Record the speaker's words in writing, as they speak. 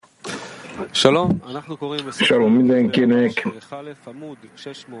Shalom mindenkinek.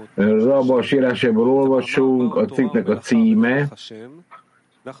 Rabash írásából olvasunk, a cikknek a címe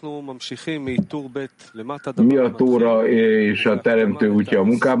Mi a Tóra és a Teremtő útja a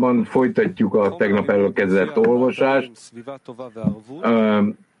munkában. Folytatjuk a tegnap elkezdett olvasást.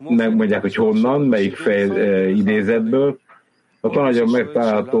 Megmondják, hogy honnan, melyik idézetből. A tananyag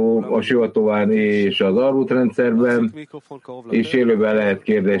megtalálható a Sivatován és az Arvut rendszerben, és élőben lehet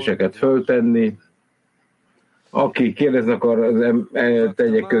kérdéseket föltenni. Aki kérdezni akar,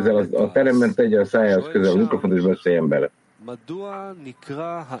 tegye közel a teremben, tegye a szájához közel a mikrofont, és beszéljen bele.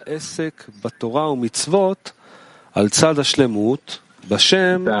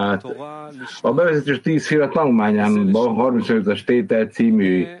 Tehát a bevezetés 10 fila tanulmányában 35-as tétel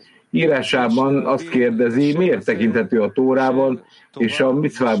című írásában azt kérdezi, miért tekinthető a Tórában és a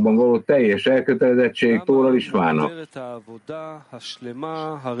micvákban való teljes elkötelezettség Tóra lismának.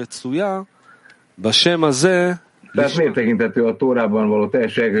 Tehát miért tekinthető a Tórában való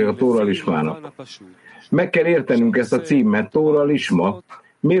teljes elkötelezettség a Tóra lismának? Meg kell értenünk ezt a címet, Tóra lisma.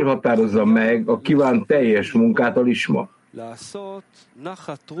 Miért határozza meg a kívánt teljes munkát a lisma?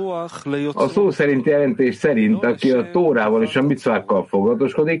 A szó szerinti jelentés szerint, aki a Tórával és a micvákkal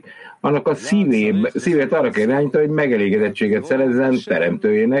foglalatoskodik, annak a szívét arra kell irányítani, hogy megelégedettséget szerezzen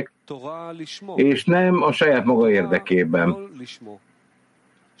teremtőjének, és nem a saját maga érdekében.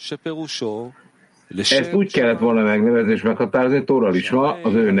 Ezt úgy kellett volna megnevezni és meghatározni, hogy Tóra lisma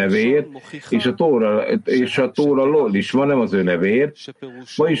az ő nevéért, és a Tóra lisma nem az ő nevéért,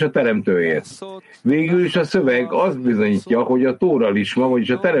 vagyis a teremtőért. Végül is a szöveg azt bizonyítja, hogy a Tóra lisma, vagyis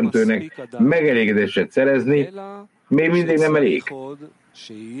a teremtőnek megelégedéset szerezni még mindig nem elég.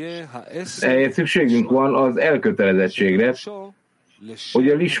 Ehhez szükségünk van az elkötelezettségre, hogy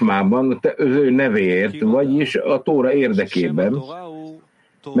a lismában az ő nevéért, vagyis a Tóra érdekében,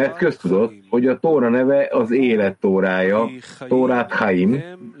 mert köztudott, hogy a Tóra neve az élet Tórája, Tórát Chaim,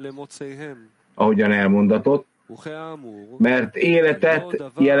 ahogyan elmondatott, mert életet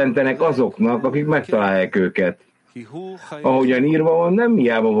jelentenek azoknak, akik megtalálják őket. Ahogyan írva van, nem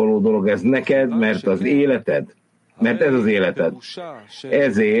hiába való dolog ez neked, mert az életed, mert ez az életed.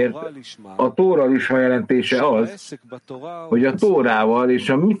 Ezért a Tóra lisma jelentése az, hogy a Tórával és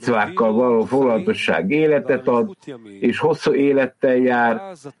a micvákkal való foglalatosság életet ad, és hosszú élettel jár,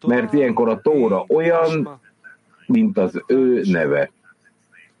 mert ilyenkor a Tóra olyan, mint az ő neve.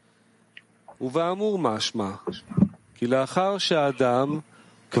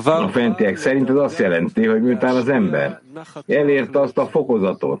 A fentiek szerint ez azt jelenti, hogy miután az ember elérte azt a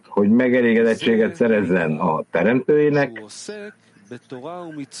fokozatot, hogy megelégedettséget szerezzen a teremtőjének,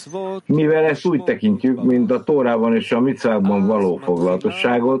 mivel ezt úgy tekintjük, mint a Tórában és a micvákban való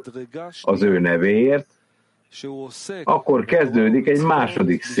foglalatosságot az ő nevéért, akkor kezdődik egy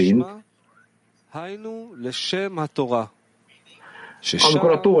második szint,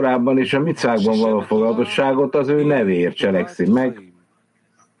 amikor a Tórában és a micvákban való foglalatosságot az ő nevéért cselekszi meg,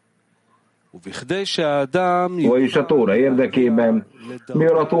 vagyis a Tóra érdekében,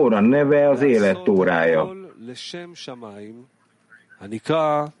 mivel a Tóra neve az élet Tórája.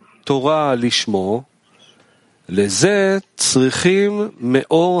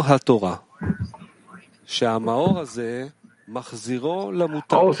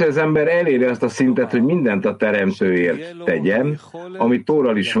 Ahhoz, hogy az ember eléri azt a szintet, hogy mindent a teremtőért tegyen, amit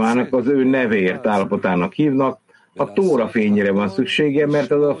Tóra lismának az ő nevéért állapotának hívnak, a Tóra fényére van szüksége,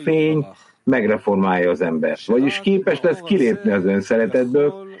 mert az a fény megreformálja az embert. Vagyis képes lesz kilépni az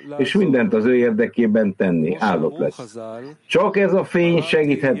önszeretetből, és mindent az ő érdekében tenni. Áldott lesz. Csak ez a fény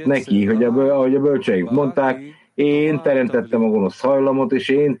segíthet neki, hogy ahogy a bölcseik mondták, én teremtettem a gonosz hajlamot, és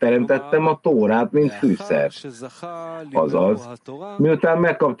én teremtettem a Tórát, mint fűszer. Azaz, miután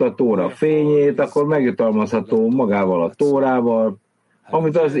megkapta a Tóra fényét, akkor megjutalmazható magával a Tórával,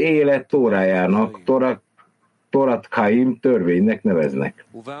 amit az élet Tórájának, Torat Chaim törvénynek neveznek.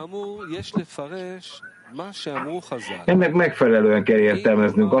 Ennek megfelelően kell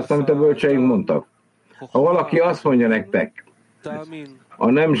értelmeznünk azt, amit a bölcseink mondtak. Ha valaki azt mondja nektek, a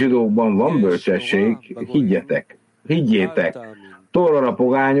nem zsidókban van bölcsesség, higgyétek. Tóra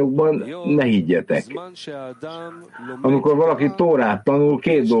pogányokban ne higgyetek. Amikor valaki Tórát tanul,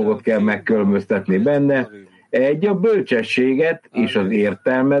 2 dolgot kell megkülönböztetni benne. Egy a bölcsességet és az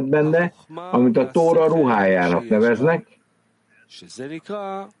értelmet benne, amit a Tóra ruhájának neveznek.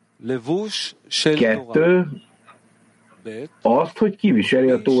 2 azt, hogy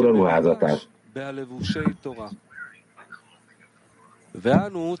kiviseli a Tóra ruházatát.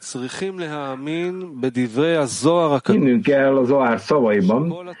 Hinnünk kell a Zohar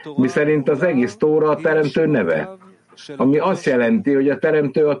szavaiban, miszerint az egész Tóra a teremtő neve, ami azt jelenti, hogy a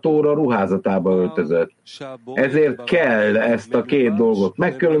teremtő a Tóra ruházatába öltözött. Ezért kell ezt a két dolgot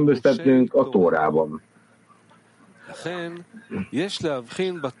megkülönböztetnünk a Tórában.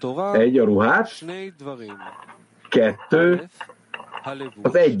 Egy a ruhát, kettő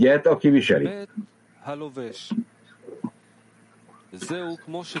az egyet, aki viseli.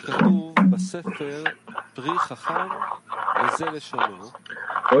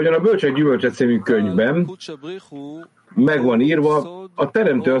 Ahogyan a Bölcsek gyümölcse című könyvben meg van írva, a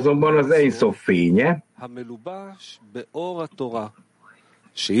teremtő azonban az Ein-Szof fénye,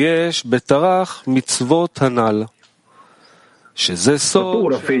 a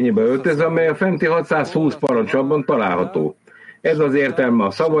Tóra fényébe öltözve, amely a fenti 620 parancsabban található. Ez az értelme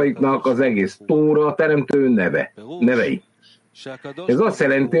a szavaiknak, az egész Tóra a teremtő nevei. Ez azt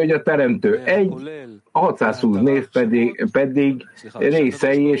jelenti, hogy a teremtő egy, a 620 név pedig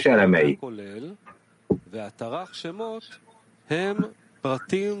részei és elemei.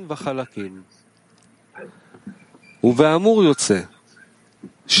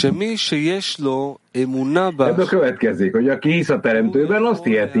 Ebből következik, hogy aki hisz a teremtőben, azt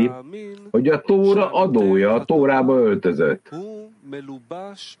hiheti, hogy a Tóra adója a Tórába öltözött.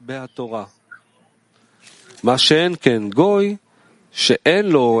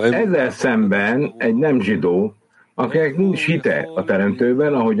 Ezzel szemben egy nem zsidó, akinek nincs hite a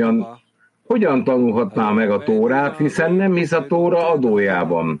teremtőben, hogyan tanulhatná meg a Tórát, hiszen nem hisz a Tóra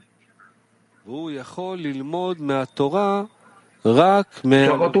adójában.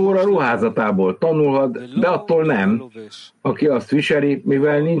 Csak a Tóra ruházatából tanulhat, de attól nem, aki azt viseli,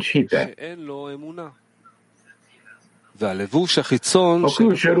 mivel nincs hite. A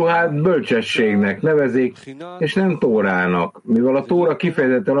külső ruhát bölcsességnek nevezik, és nem Tórának, mivel a Tóra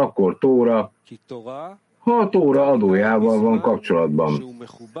kifejezetten akkor Tóra, ha a Tóra adójával van kapcsolatban.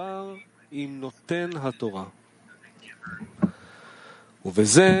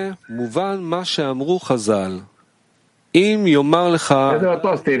 Ezzel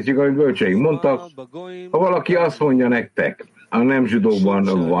azt értjük, amit bölcseink mondtak, ha valaki azt mondja nektek, a nem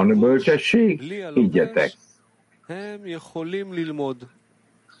zsidókban van bölcsesség, higgyetek.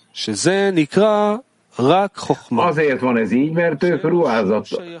 Azért van ez így, mert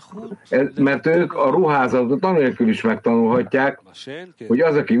ők a ruházatot anélkül is megtanulhatják, hogy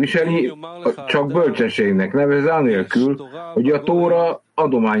az, aki viseli, csak bölcsességnek nevezi, anélkül, hogy a Tóra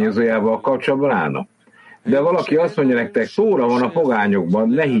adományozójával kapcsolatban állna. De valaki azt mondja nektek, Tóra van a pogányokban,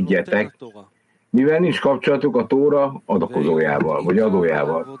 ne higgyetek, mivel nincs kapcsolatuk a Tóra adakozójával, vagy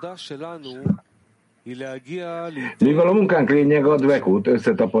adójával. Mivel a munkánk lényeg a dvekut,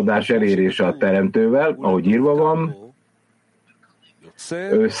 összetapadás elérése a teremtővel, ahogy írva van,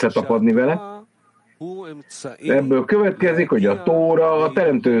 összetapadni vele, ebből következik, hogy a Tóra a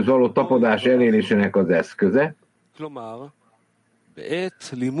teremtőhöz való tapadás elérésének az eszköze,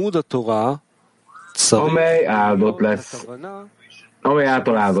 amely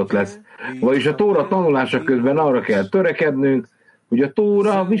által áldott lesz. Vagyis a Tóra tanulása közben arra kell törekednünk, hogy a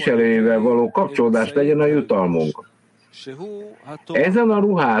Tóra viselőjével való kapcsolódás legyen a jutalmunk. Ez a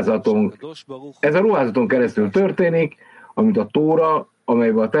ruházaton keresztül történik, amit a Tóra,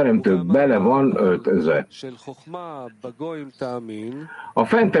 amelyben a teremtő bele van öltözve. A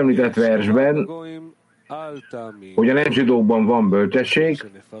fent említett versben, hogy a nem zsidókban van bölcsesség,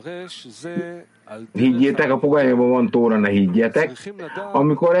 higgyétek, a pogányokban van Tóra, ne higgyetek.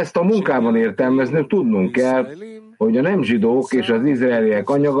 Amikor ezt a munkában értelmeznünk, tudnunk kell, hogy a nem zsidók és az izraeliek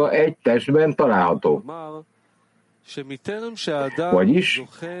anyaga egy testben található. Vagyis,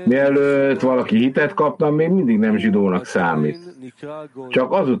 mielőtt valaki hitet kapna, még mindig nem zsidónak számít.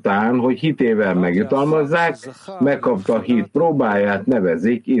 Csak azután, hogy hitével megjutalmazzák, megkapta a hit próbáját,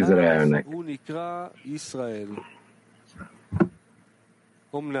 nevezik Izraelnek.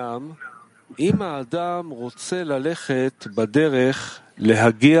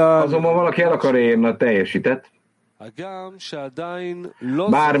 Azonban valaki el akar érni a teljes hitet,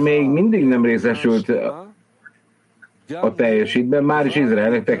 bár még mindig nem részesült a teljes hitben, már is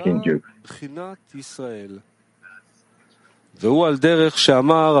Izraelnek tekintjük.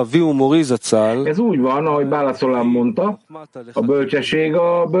 Ez úgy van, ahogy Bála Szolám mondta, a bölcsesség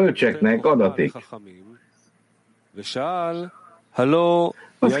a bölcseknek adatik.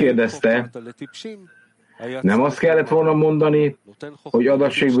 Azt kérdezte, nem azt kellett volna mondani, hogy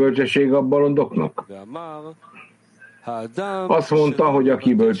adassék bölcsesség a bolondoknak? Azt mondta, hogy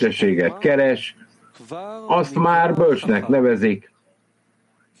aki bölcsességet keres, azt már bölcsnek nevezik,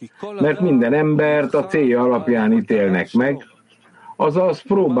 mert minden embert a célja alapján ítélnek meg, azaz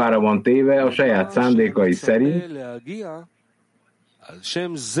próbára van téve a saját szándékai szerint.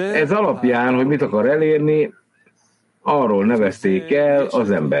 Ez alapján, hogy mit akar elérni, arról nevezték el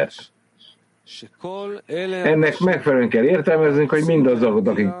az embert. Ennek megfelelően kell értelmeznünk, hogy mindazokat,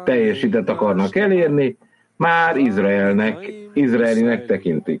 akik teljesített akarnak elérni, már izraelinek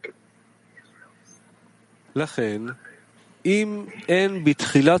tekintik.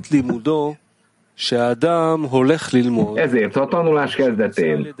 Ezért a tanulás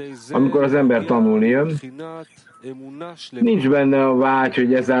kezdetén, amikor az ember tanulni jön, nincs benne a vágy,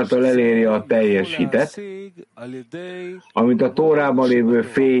 hogy ezáltal elérje a teljes hitet, amit a Tórában lévő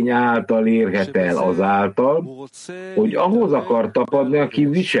fény által érhet el azáltal, hogy ahhoz akar tapadni, aki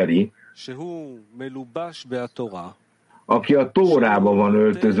viseli, aki a Tórában van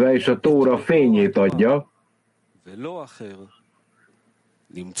öltözve, és a Tóra fényét adja,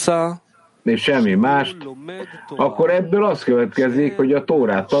 és semmi mást, akkor ebből az következik, hogy a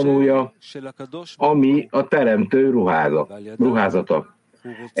Tórát tanulja, ami a teremtő ruházata.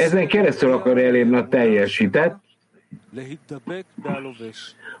 Ezen keresztül akar elérni a teljes hitet,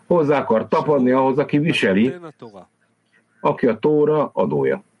 hozzá akar tapadni ahhoz, aki viseli, aki a Tóra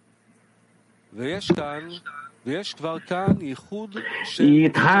adója.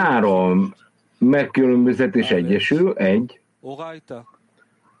 Itt 3 megkülönböztetés egyesül. 1.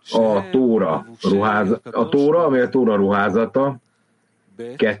 A Tóra, ami a Tóra ruházata.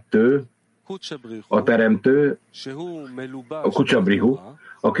 2. A teremtő, a Kutsabrihu,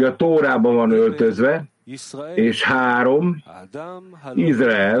 aki a Tórában van öltözve, és 3.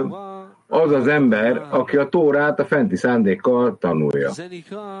 Izrael, az az ember, aki a Tórát a fenti szándékkal tanulja.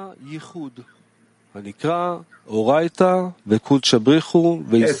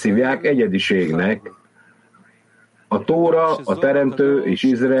 Ezt hívják egyediségnek. A Tóra, a teremtő és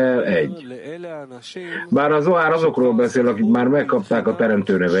Izrael egy. Bár a Zohár azokról beszél, akik már megkapták a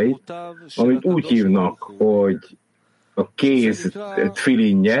teremtő neveit, amit úgy hívnak, hogy a kéz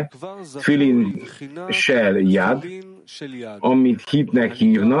tfilinje, tfilin shel yad, amit hitnek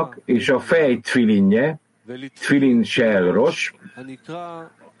hívnak, és a fej tfilinje, tfilin shel rosh,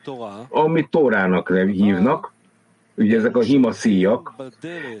 amit Tórának hívnak, ugye ezek a himaszíjak,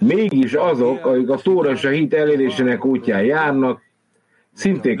 mégis azok, akik a Tóra és a hit elérésének útján járnak,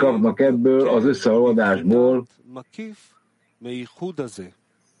 szintén kapnak ebből az összeolvadásból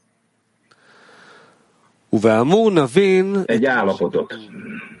egy állapotot.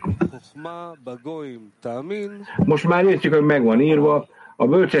 Most már értjük, hogy meg van írva, a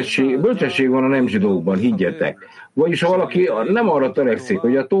bölcsesség van a nem zsidókban, higgyetek. Vagyis ha valaki nem arra törekszik,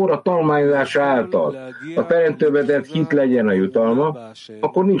 hogy a Tóra tanulmányozása által a teremtőbe tett hit legyen a jutalma,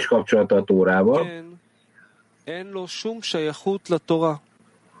 akkor nincs kapcsolata a Tórával.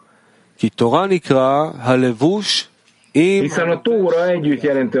 Hiszen a Tóra együtt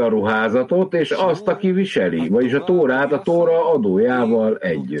jelenti a ruházatot, és azt, aki viseli, vagyis a Tórát a Tóra adójával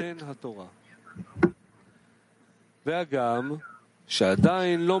együtt.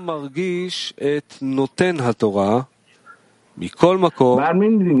 Bár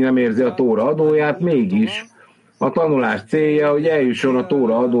mindig nem érzi a Tóra adóját, mégis a tanulás célja, hogy eljusson a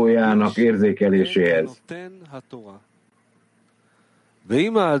Tóra adójának érzékeléséhez.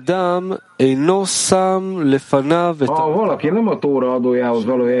 Ha valaki nem a Tóra adójához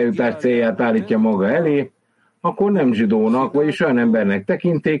való eljutás célját állítja maga elé, akkor nem zsidónak, vagyis olyan embernek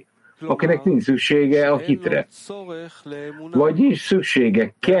tekintik, akinek nincs szüksége a hitre. Vagyis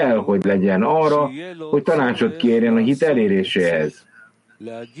szüksége kell, hogy legyen arra, hogy tanácsot kérjen a hit eléréséhez.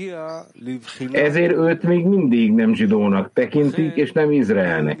 Ezért őt még mindig nem zsidónak tekintik, és nem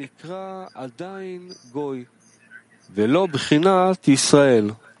Izraelnek.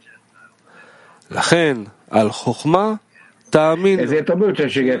 Ezért a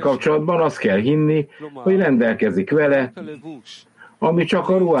bölcsességgel kapcsolatban azt kell hinni, hogy rendelkezik vele, ami csak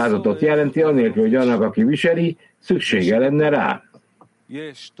a ruházatot jelenti, anélkül, hogy annak, aki viseli, szüksége lenne rá.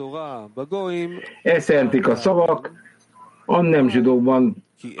 Ezt jelentik a szavak, a nem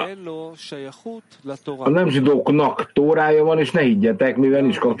zsidóknak Tórája van, és ne higgyetek, mivel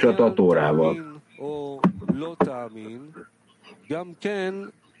nincs kapcsolata a Tórával.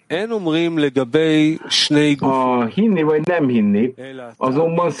 A hinni vagy nem hinni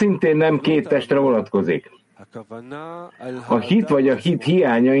azonban szintén nem két testre vonatkozik. A hit vagy a hit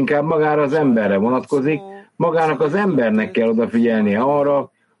hiánya inkább magára az emberre vonatkozik, magának az embernek kell odafigyelnie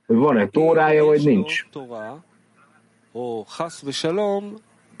arra, hogy van-e Tórája vagy nincs.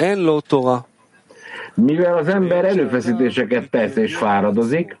 Mivel az ember erőfeszítéseket tesz és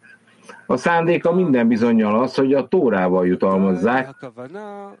fáradozik, a szándéka minden bizonnyal az, hogy a Tórával jutalmazzák.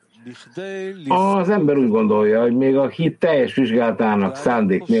 Az ember úgy gondolja, hogy még a hit teljes vizsgálatának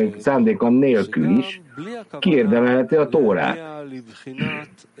szándéka nélkül is kiérdemelheti a Tórát.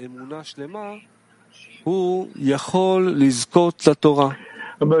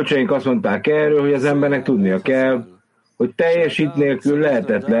 A bölcseink azt mondták erről, hogy az embernek tudnia kell, hogy teljesít nélkül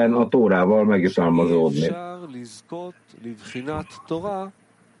lehetetlen a Tórával megjutalmazódni.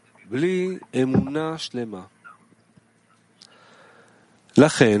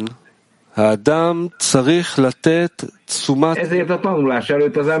 Ezért a tanulás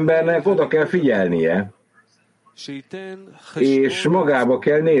előtt az embernek oda kell figyelnie, és magába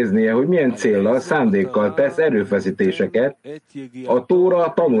kell néznie, hogy milyen céllal, szándékkal tesz erőfeszítéseket a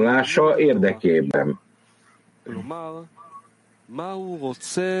Tóra tanulása érdekében.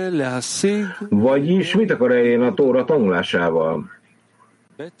 Vagyis mit akar elérni a Tóra tanulásával?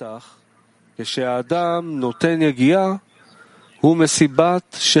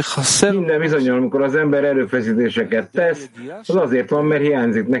 Minden bizonnyal, amikor az ember erőfeszítéseket tesz, az azért van, mert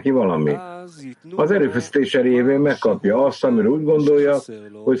hiányzik neki valami. Az erőfeszítése révén megkapja azt, amire úgy gondolja,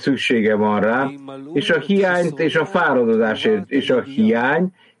 hogy szüksége van rá, és a hiányt és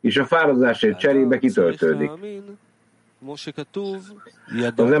a fáradozásért, cserébe kitöltődik.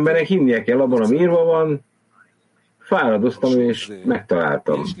 Az embernek hinnie kell abban, ami írva van, fáradoztam és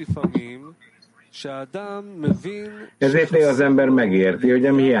megtaláltam. Ezért néha az ember megérti, hogy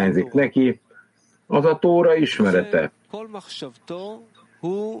ami hiányzik neki, az a Tóra ismerete.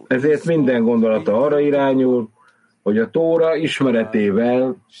 Ezért minden gondolata arra irányul, hogy a Tóra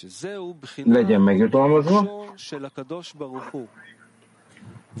ismeretével legyen megjutalmazva,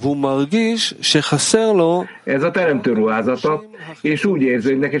 ez a teremtő ruházata, és úgy érzi,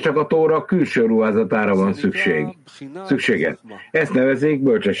 hogy neki csak a Tóra külső ruházatára van szüksége. Ezt nevezik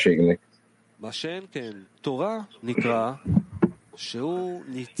bölcsességnek.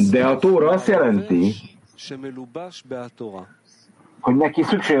 De a Tóra azt jelenti, hogy neki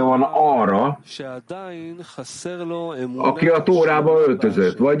szüksége van arra, aki a Tórába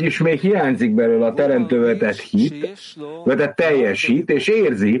öltözött, vagyis még hiányzik belőle a teremtővel vetett teljes hit, és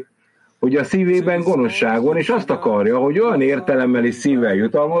érzi, hogy a szívében gonoszság van, és azt akarja, hogy olyan értelemmel és szívvel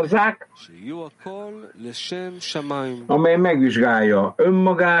jutalmazzák, amely megvizsgálja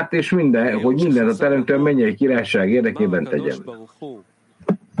önmagát, és hogy mindent a teremtő mennyei királyság érdekében tegyen.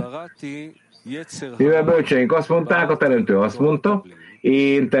 Mivel bölcseink azt mondták, a teremtő azt mondta,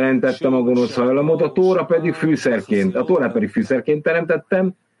 én teremtettem a gonosz hajlamot, a Tórát pedig fűszerként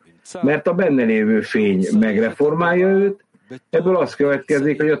teremtettem, mert a benne lévő fény megreformálja őt. Ebből az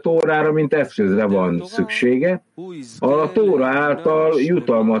következik, hogy a Tórára, mint eszközre van szüksége. A Tóra által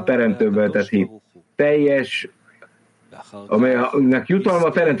jutalma a teremtőbe vetett hit amelynek jutalma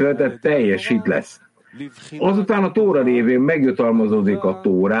a teremtőbe vetett teljes hit lesz. Azután a Tóra révén megjutalmazódik a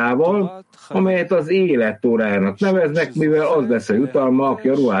Tórával, amelyet az élet Tórájának neveznek, mivel az lesz a jutalma, aki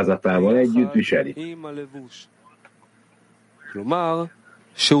a ruházatával együtt viseli.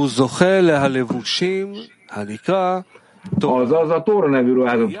 Azaz a Tóra nevű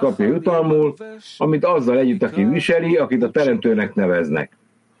ruházat kapja jutalmul, amit azzal együtt, aki viseli, akit a teremtőnek neveznek.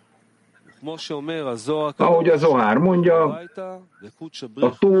 Ahogy a Zohár mondja,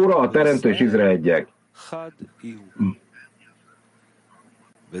 a Tóra, a teremtő és Izrael egyek.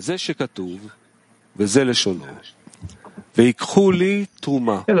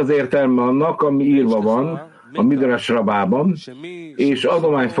 Ez az értelme annak, ami írva van a Midrash Rabában, és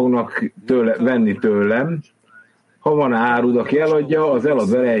adományt fognak venni tőlem, ha van árud, aki eladja, az elad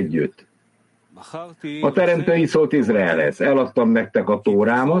vele együtt. A teremtő így szólt Izraelhez, eladtam nektek a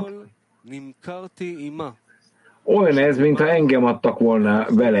Tórámat, olyan ez, mintha engem adtak volna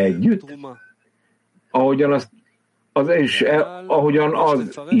vele együtt, ahogyan az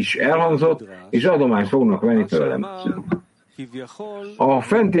is elhangzott, és adományt fognak venni tőlem. A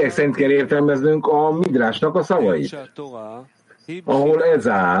fentiek szerint kell értelmeznünk a Midrásnak a szavait, ahol ez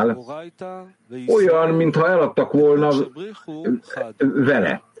áll, olyan, mintha eladtak volna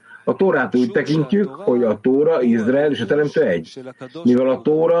vele. A Tórát úgy tekintjük, hogy a Tóra, Izrael és a teremtő egy. Mivel a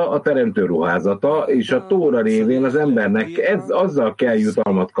Tóra a teremtő ruházata, és a Tóra révén az embernek azzal kell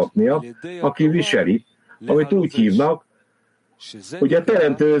jutalmat kapnia, aki viseli, amit úgy hívnak, hogy a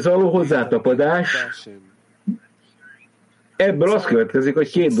teremtőhöz való hozzátapadás. Ebből az következik, hogy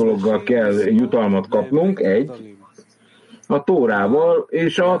két dologgal kell jutalmat kapnunk, a Tórával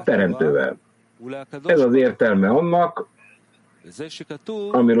és a teremtővel. Ez az értelme annak,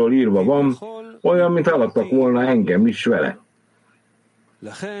 amiről írva van, olyan, mint eladtak volna engem is vele.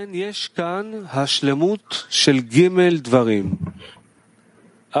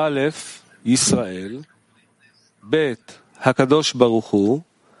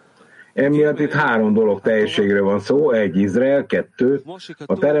 Emiatt itt három dolog teljességre van szó, 1 Izrael, 2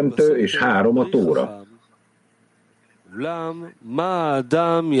 a teremtő, és 3 a Tóra.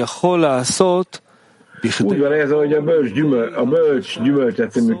 Úgy van ez, hogy a Bölcs gyümölcse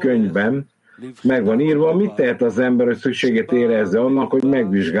című könyvben meg van írva, mit tehet az ember, hogy szükséget érezze annak, hogy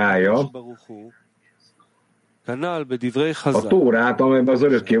megvizsgálja a Tórát, amelyben az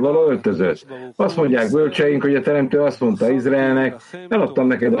örökkévaló öltözött. Azt mondják bölcseink, hogy a Teremtő azt mondta Izraelnek, eladtam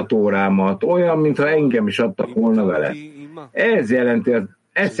neked a Tórámat, olyan, mintha engem is adtak volna vele. Ez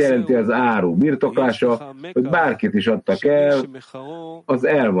jelenti az áru birtoklása, hogy bárkit is adtak el, az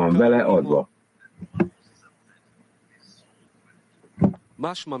el van vele adva.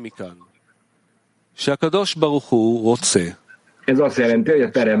 Ez azt jelenti, hogy a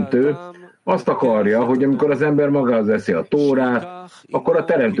Teremtő azt akarja, hogy amikor az ember magához veszi a Tórát, akkor a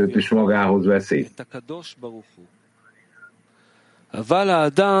Teremtőt is magához veszi.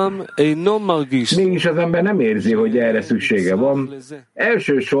 Mégis az ember nem érzi, hogy erre szüksége van.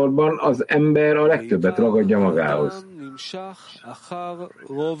 Elsősorban az ember a legtöbbet ragadja magához.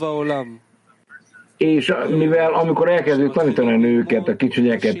 És mivel amikor elkezdjük tanítani a nőket, a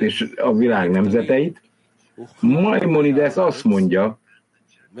kicsinyeket és a világ nemzeteit, Maimonides azt mondja,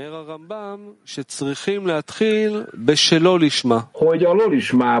 hogy a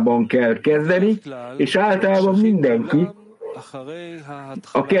lolismában kell kezdeni, és általában mindenki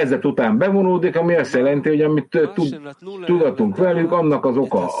a kezdet után bevonódik, ami azt jelenti, hogy amit tudatunk velük, annak az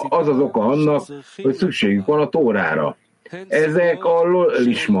oka annak, hogy szükségük van a Tórára. Ezek a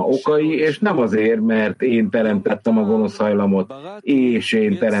lolisma okai, és nem azért, mert én teremtettem a gonosz hajlamot, és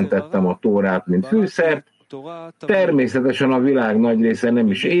én teremtettem a Tórát, mint fűszert. Természetesen a világ nagy része nem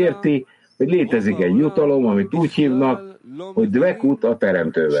is érti, hogy létezik egy jutalom, amit úgy hívnak, hogy dvekut a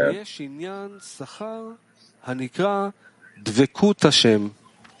Teremtővel.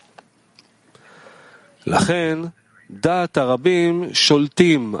 לכן דעת הרבים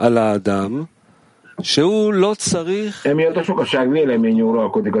שולטים על האדם שהוא לא צריך. Emiatt a sokaság vélemény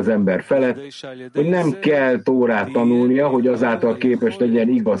uralkodik az ember felett, hogy nem kell Tórát tanulnia, hogy azáltal képes legyen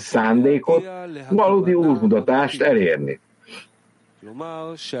igaz szándékot, valódi útmutatást elérni.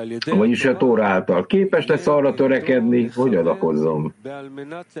 Vagyis a Tóra által képes lesz arra törekedni, hogy adakozzon.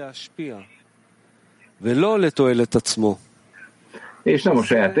 És nem a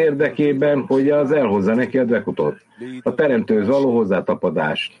saját érdekében, hogy az elhozza neki a dvekutot, a Teremtőhöz való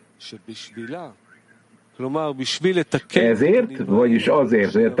hozzátapadást. Ezért, vagyis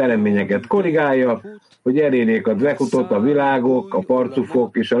azért, hogy a teremményeket korrigálja, hogy elérjék a dvekutot, a világok, a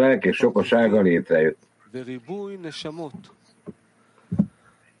parcufok és a lelkek sokasága létrejött.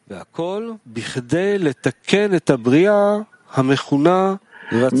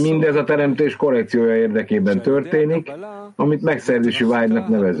 Mindez a teremtés korrekciója érdekében történik, amit megszerzési vágynak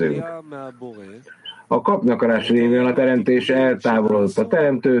nevezünk. A kapnakarás révén a teremtés eltávolodott a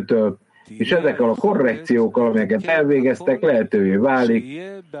teremtőtől, és ezekkel a korrekciókkal, amelyeket elvégeztek, lehetővé válik,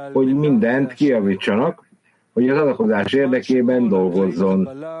 hogy mindent kijavítsanak, hogy az adakozás érdekében dolgozzon.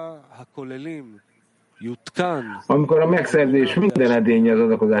 Amikor a megszerzés minden edénye az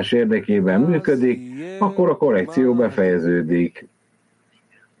adakozás érdekében működik, akkor a korrekció befejeződik.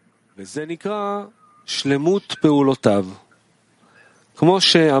 שלמות פעולותיו. כמו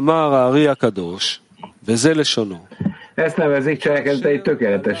שאמר הארי הקדוש, וזה לשונו. Ezt nevezik cselekedetei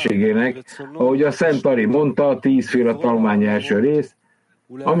tökéletességének, ahogy a Szent Ari mondta a 10 féle tanulmány első rész,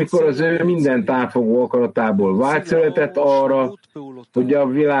 amikor az ő mindent átfogó akaratából vágy született arra, hogy a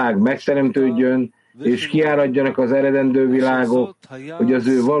világ megteremtődjön, és kiáradjanak az eredendő világok, hogy az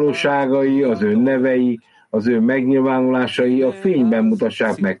ő valóságai, az ő nevei, az ő megnyilvánulásai a fényben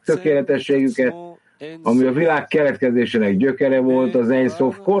mutassák meg tökéletességüket, ami a világ keletkezésének gyökere volt, az Ein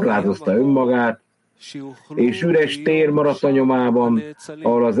Sof korlátozta önmagát, és üres tér maradt a nyomában,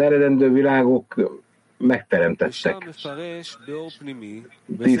 ahol az eredendő világok megteremtettek.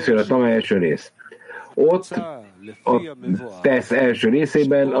 10 féle tanulmány első rész. Ott a tesz első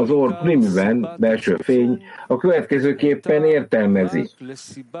részében az Or Primiben, belső fény, a következőképpen értelmezi.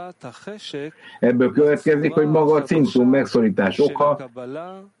 Ebből következik, hogy maga a cintum megszorítás oka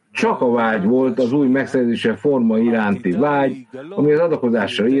csak a vágy volt, az új megszerzése forma iránti vágy, ami az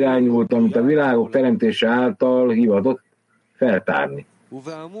adakozásra irányult, amit a világok teremtése által hivatott feltárni.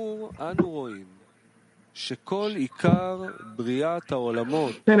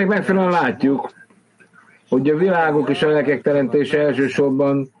 Ennek megfelelően látjuk, hogy a világok és a lelkek teremtése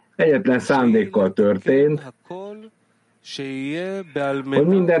elsősorban egyetlen szándékkal történt, hogy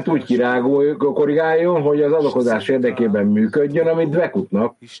mindent úgy korrigáljon, hogy az adakozás érdekében működjön, amit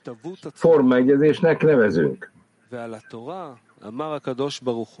dvekutnak, formaegyezésnek nevezünk.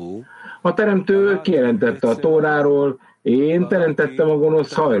 A teremtő kijelentette a Tóráról, én teremtettem a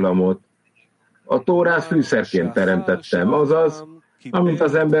gonosz hajlamot. A Tórát fűszerként teremtettem, azaz Amint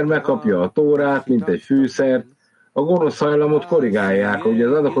az ember megkapja a Tórát, mint egy fűszert, a gonosz hajlamot korrigálják, hogy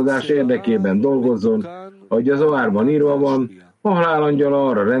az adakozás érdekében dolgozzon, ahogy az Zohárban írva van, a halálangyala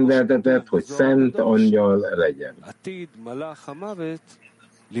arra rendeltetett, hogy szent angyal legyen.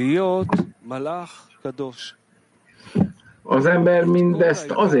 Az ember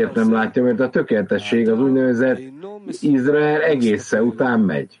mindezt azért nem látja, mert a tökéletesség, az úgynevezett Izrael egésze után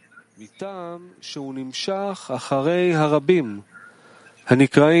megy.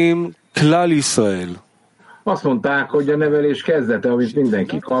 Azt mondták, hogy a nevelés kezdete, amit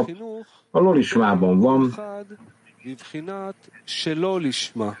mindenki kap, a lolismában van,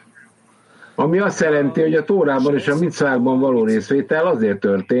 ami azt jelenti, hogy a Tórában és a micvákban való részvétel azért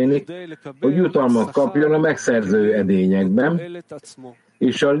történik, hogy jutalmat kapjon a megszerző edényekben,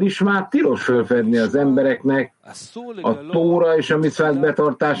 és a lismát tilos fölfedni az embereknek a Tóra és a micvák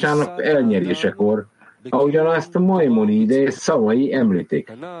betartásának elnyerésekor, ahogyan azt Maimonides szavai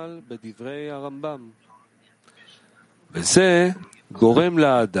említik. וזה גורם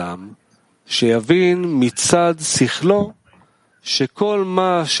לאדם שיבין מצד שכלו שכל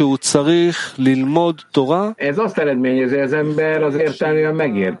מה שהוא צריך ללמוד תורה. Ez azt eredményezi, az ember az értelműen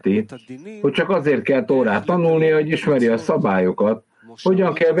megérti, hogy csak azért kell Tórát tanulni, hogy ismeri a szabályokat,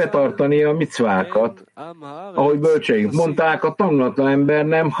 hogyan kell betartani a micvákat. Ahogy bölcseink mondták, a tanulatlan ember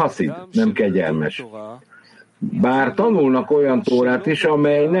nem haszid, nem kegyelmes. Bár tanulnak olyan Tórát is,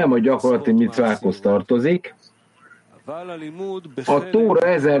 amely nem a gyakorlati micvákhoz tartozik, a Tóra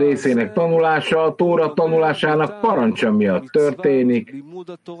ezen részének tanulása a Tóra tanulásának parancsa miatt történik,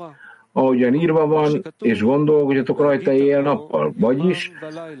 ahogyan írva van, és gondolkodjatok rajta éjjel-nappal. Vagyis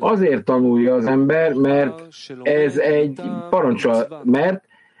azért tanulja az ember, mert ez egy parancsolat, mert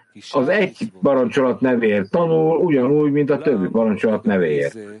az egy parancsolat nevéért tanul, ugyanúgy, mint a többi parancsolat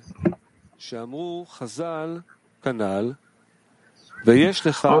nevéért.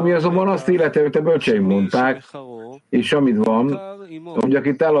 Ami azonban azt illeti, hogy a bölcseim mondták, és amit van, hogy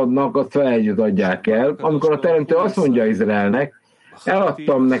akit eladnak, azt felegyütt adják el. Amikor a teremtő azt mondja Izraelnek,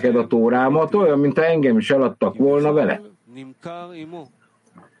 eladtam neked a Tórámat, olyan, mintha engem is eladtak volna vele.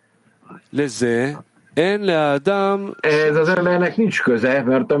 Ez az embernek nincs köze,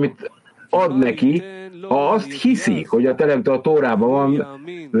 mert amit ad neki, ha azt hiszi, hogy a teremtő a Tórában van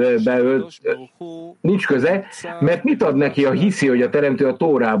beölt, nincs köze, mert mit ad neki, ha hiszi, hogy a teremtő a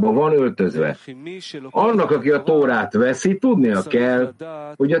Tórában van öltözve? Annak, aki a Tórát veszi, tudnia kell,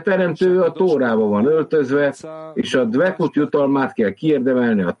 hogy a teremtő a Tórában van öltözve, és a dvekut jutalmát kell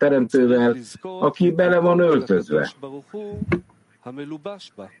kiérdemelni a teremtővel, aki bele van öltözve.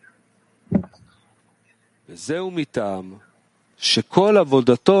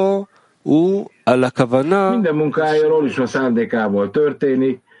 Minden munkájáról is a szándékával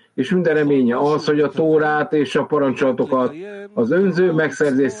történik, és minden reménye az, hogy a Tórát és a parancsolatokat az önző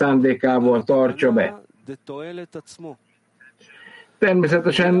megszerzés szándékával tartsa be.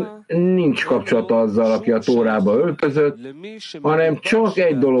 Természetesen nincs kapcsolata azzal, aki a Tórába öltözött, hanem csak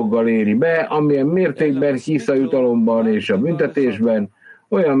egy dologgal éri be, amilyen mértékben hisz a jutalomban és a büntetésben,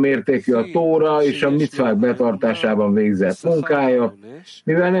 olyan mértékű a Tóra és a micvák betartásában végzett munkája,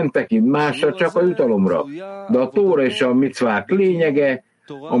 mivel nem tekint másra, csak a jutalomra. De a Tóra és a micvák lényege,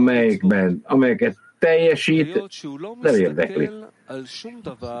 amelyeket teljesít, nem érdekli.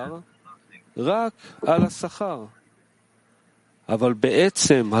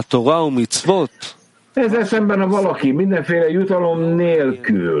 Ezzel szemben, ha valaki mindenféle jutalom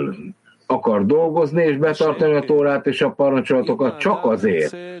nélkül akar dolgozni és betartani a Tórát és a parancsolatokat csak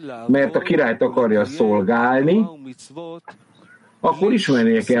azért, mert a királyt akarja szolgálni, akkor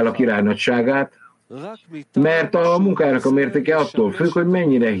ismernie kell a király nagyságát, mert a munkájának a mértéke attól függ, hogy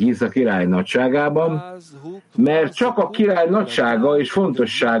mennyire hisz a király nagyságában, mert csak a király nagysága és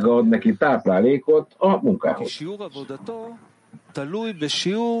fontossága ad neki táplálékot a munkához.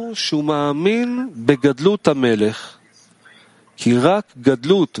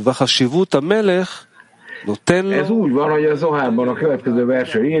 Ez úgy van, hogy a Zohárban a következő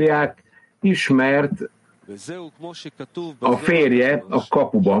versről írják, ismert a férje a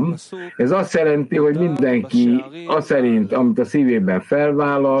kapuban. Ez azt jelenti, hogy mindenki azt szerint, amit a szívében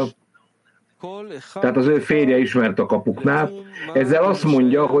felvállal, tehát az ő férje ismert a kapuknál. Ezzel azt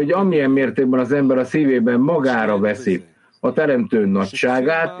mondja, hogy amilyen mértékben az ember a szívében magára veszi a teremtő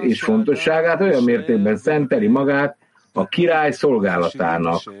nagyságát és fontosságát, olyan mértékben szenteli magát a király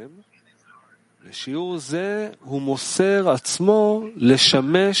szolgálatának.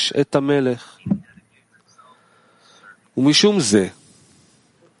 ומשום זה,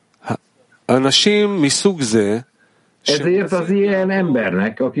 אנשים מסוג זה Ezért az ilyen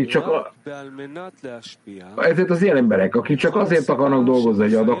emberek, akik csak azért akarnak dolgozni,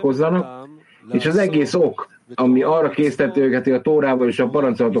 hogy adakozzanak, és az egész ok, ami arra készteti őket, hogy a Tórával és a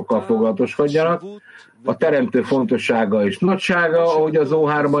parancsolatokkal foglalatoskodjanak, a teremtő fontossága és nagysága, ahogy az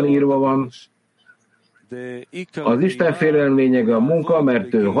Zohárban írva van. Az Isten félelem lényege a munka,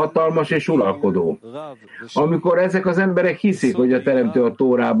 mert ő hatalmas és uralkodó. Amikor ezek az emberek hiszik, hogy a teremtő a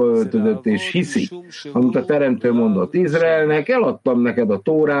Tórába öltözött, és hiszik, amit a teremtő mondott Izraelnek, eladtam neked a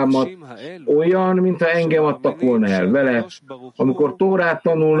Tórámat, olyan, mintha engem adtak volna el vele. Amikor Tórát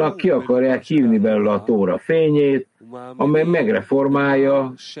tanulnak, ki akarják hívni belőle a Tóra fényét, amely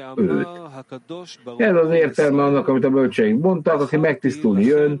megreformálja őt. Ez az értelme annak, amit a bölcseink mondtak, aki megtisztulni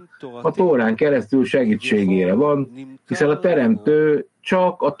jön, a Tórán keresztül segítségére van, hiszen a teremtő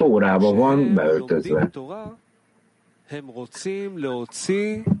csak a Tórába van beöltözve.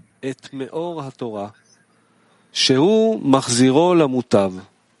 שהוא מחזירו למוטב.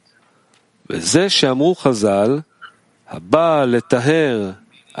 וזה שאמרו חז"ל, הבא לטהר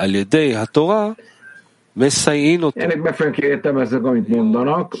על ידי התורה, מסייעין אותו. Ennek megfelelően értelmezzük, amit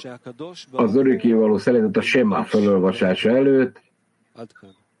mondanak, az örökkévaló szeretet a Sema felolvasása előtt.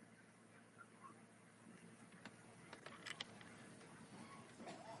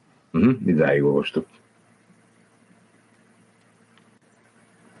 Idáig olvastuk.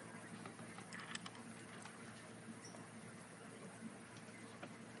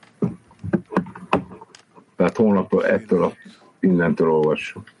 Tehát holnap innentől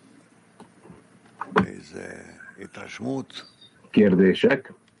olvassuk.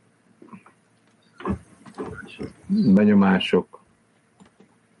 Kérdések? Benyomások?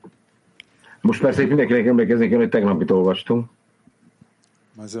 Most persze mindenkinek emlékezni kell, hogy tegnapit olvastunk.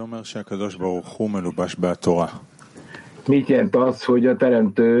 Mit jelent az, hogy a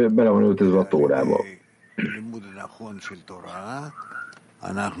teremtő bele van öltözve a Tórába?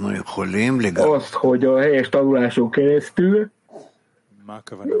 Azt, hogy a helyes tanuláson keresztül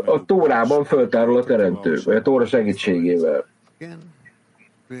a Tórában föltárul a teremtő, vagy a Tóra segítségével.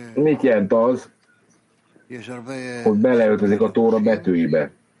 Mit jelent az, hogy beleöltözik a Tóra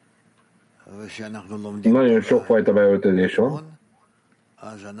betűibe? Nagyon sokfajta beöltözés van.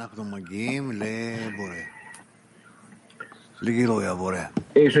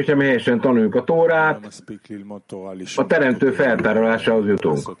 És hogyha mi helyesen tanuljuk a Tórát, a teremtő feltárolásához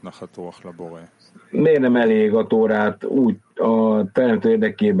jutunk. Miért nem elég a Tórát úgy a teremtő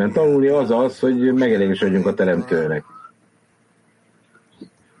érdekében tanulni, az, hogy megelégedjünk a teremtőnek?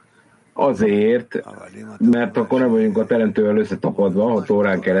 Azért, mert akkor nem vagyunk a teremtővel összetapadva a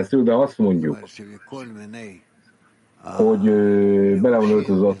Tórán keresztül, de azt mondjuk, hogy bele van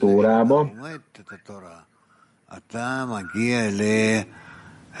öltözve a Tórába,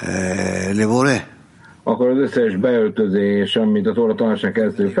 akkor az összes beöltözés, amit a Tóra tanulásán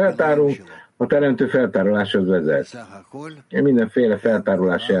keresztül feltárunk, a teremtő feltároláshoz vezet. Mindenféle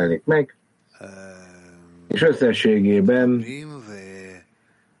feltárolás jelenik meg, és összességében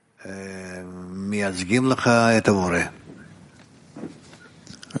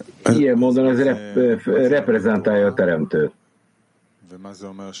ilyen módon ez reprezentálja a teremtőt.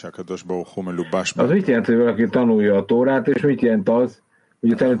 Az mit jelent, hogy valaki tanulja a Tórát, és mit jelent az,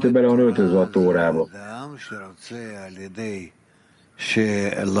 hogy a teremtő bele van öltözve a Tórába?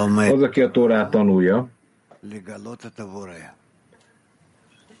 Az, aki a Tórát tanulja,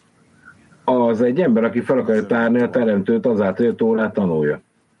 az egy ember, aki fel akarja tárni a teremtőt azáltal, hogy a Tórát tanulja.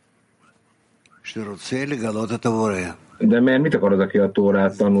 De mert mit akar az, aki a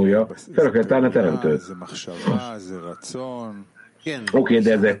Tórát tanulja? Fel akarja tárni a teremtőt. Oké,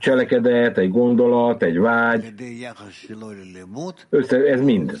 de ez egy cselekedet, egy gondolat, egy vágy. Ez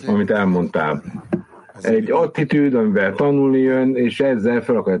mind, amit elmondtál. Egy attitűd, amivel tanulni jön, és ezzel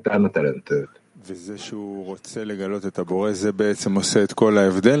fel akarja tárni a teremtőt.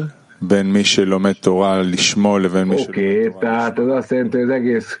 Oké, tehát ez azt jelenti, hogy az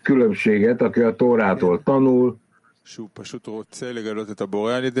egész különbséget, aki a Tórától tanul.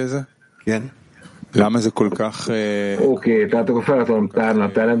 Oké, tehát akkor fel akarom tárni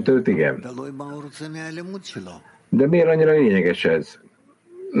a teremtőt, igen. De miért annyira lényeges ez?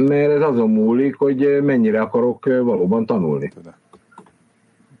 Mert ez azon múlik, hogy mennyire akarok valóban tanulni.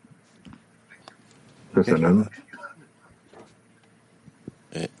 Köszönöm.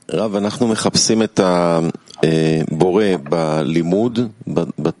 רב, אנחנו מחפשים את הבורא בלימוד,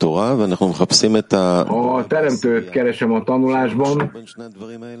 בתורה, ואנחנו מחפשים את a teremtőt keresem a tanulásban,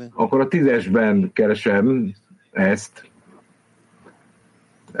 akkor a 10-esben keresem ezt.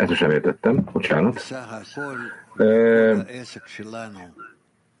 Ezt sem értettem, bocsánat.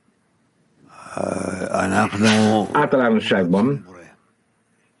 Általánosságban,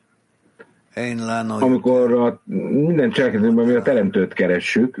 amikor minden cselekedetünkben mi a teremtőt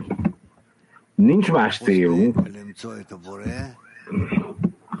keressük, nincs más célunk,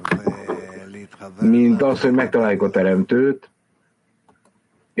 mint az, hogy megtaláljuk a teremtőt,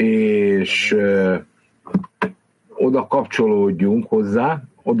 és oda kapcsolódjunk hozzá,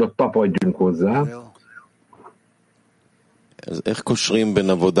 oda tapadjunk hozzá. איך קושרים בין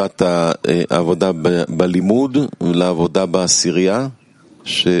העבודה בלימוד לעבודה בעשירייה,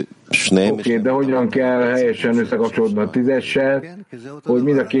 ששניהם... Oké, de hogyan kell helyesen összekapcsolódni a tízessel, hogy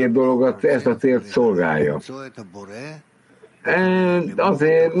mind a két dolog ezt a célt szolgálja?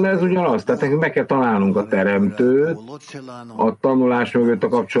 Azért, mert ez ugyanaz, tehát nekünk meg kell találnunk a teremtőt, a tanulás mögött, a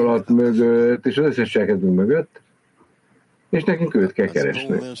kapcsolat mögött, és az összes cselekedünk mögött, és nekünk őt kell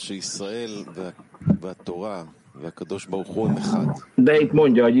keresni. De itt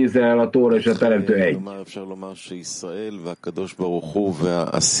mondja, hogy Izrael, a Tóra és a teremtő egy.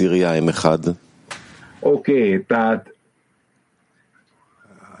 Oké, tehát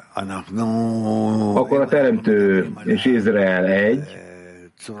akkor a teremtő és Izrael egy,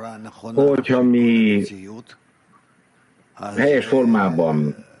 hogyha mi helyes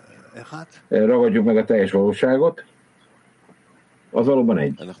formában ragadjuk meg a teljes valóságot, az valóban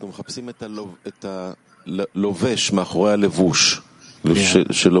egy.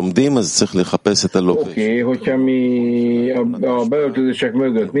 Oké, hogyha mi a beöltözések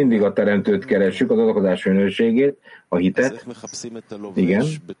mögött mindig a teremtőt keressük, az adakozás minőségét, a hitet, igen.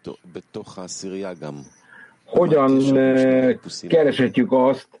 Hogyan kereshetjük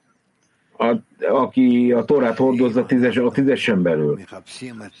azt, aki a Tórát hordozza a tízesen belül?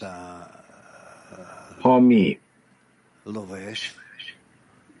 Ha mi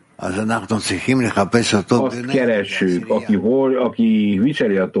azt keressük, aki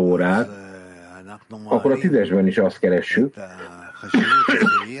viseli a Tórát, akkor a tízesben is azt keressük,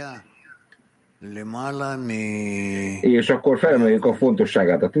 és akkor felemeljük a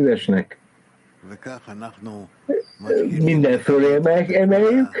fontosságát a tízesnek, minden fölé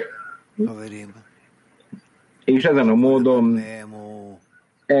emeljük, és ezen a módon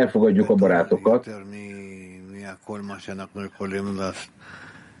elfogadjuk a barátokat,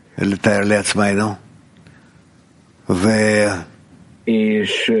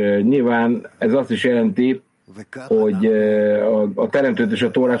 és nyilván ez azt is jelenti, hogy a teremtőt és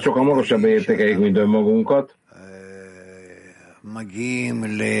a Tórát sokkal magasabb értékeljük, mint önmagunkat,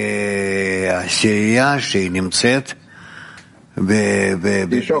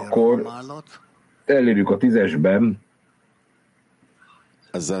 és akkor elérjük a tízesben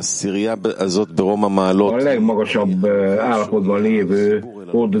a legmagasabb állapotban lévő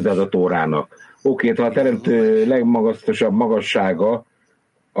hordozat a Tórának. Oké, ha a teremtő legmagasztosabb magassága,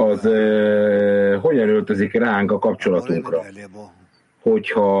 az hogyan öltözik ránk a kapcsolatunkra?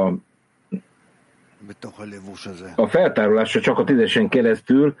 Hogyha a feltárulásra csak a tízesen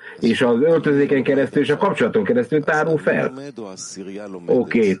keresztül, és az öltözéken keresztül, és a kapcsolaton keresztül tárul fel.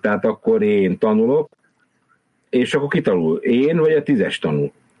 Oké, tehát akkor én tanulok, és akkor ki tanul? Én vagy a tízes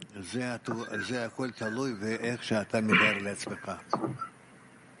tanul?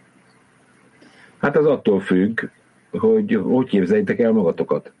 Hát az attól függ, hogy képzeljétek el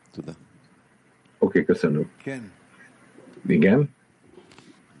magatokat. Oké, köszönöm. Igen.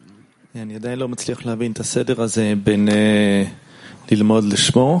 אני עדיין לא מצליח להבין את הסדר הזה בין ללמוד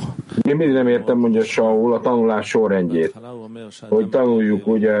לשמו. Én mindig nem értem, mondja Saul, a tanulás sorrendjét. Hogy tanuljuk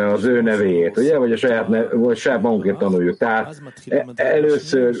ugye az ő nevéjét, ugye? Vagy saját magunkért tanuljuk. Tehát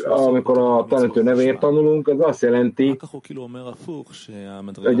először, amikor a tanító nevéért tanulunk, az azt jelenti,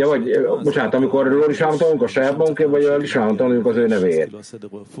 ugye, bocsánat, amikor Lismában tanulunk a saját magunkért, vagy a Lismában tanuljuk az ő nevéjét.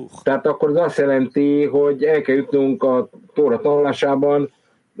 Tehát akkor az azt jelenti, hogy el kell jutnunk a Tóra tanulásában,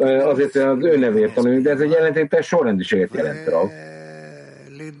 azért az ő nevéért tanuljuk, de ez egy ellentétes sorrendiséget jelent rá.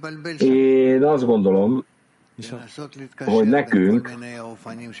 Én azt gondolom, hogy nekünk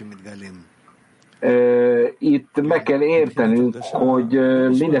itt meg kell értenünk, hogy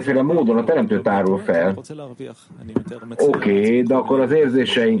mindenféle módon a teremtő tárul fel. Oké, de akkor az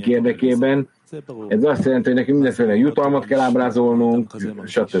érzéseink érdekében ez azt jelenti, hogy nekünk mindenféle jutalmat kell ábrázolnunk,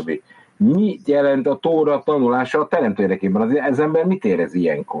 stb. Mit jelent a Tóra tanulása a teremtő érdekében? Az ember mit érez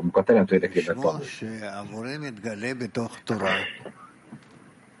ilyenkor, amikor a teremtő érdekében tanul?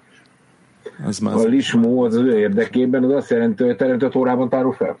 A lismó az ő érdekében, az azt jelenti, hogy a teremtő a Tórában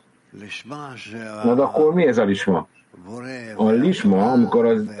tárul fel. Na de akkor mi ez a lisma? A lisma, amikor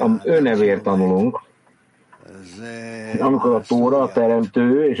az ő nevéért tanulunk, amikor a Tóra, a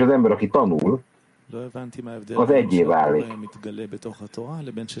teremtő és az ember, aki tanul, az egyé válik.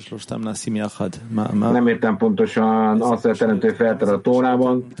 Nem értem pontosan azt, hogy a teremtő feltár a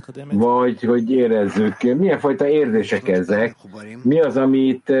Tórában, vagy hogy érezzük, milyen fajta érzések ezek, mi az,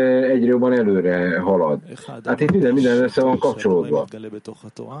 amit egyre jobban előre halad. Hát itt minden össze van kapcsolódva.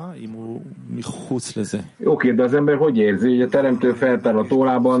 Oké, de az ember hogy érzi, hogy a teremtő feltár a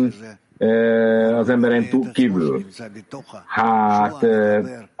Tórában az emberen kívül? Hát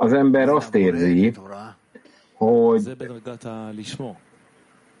az ember azt érzi, hogy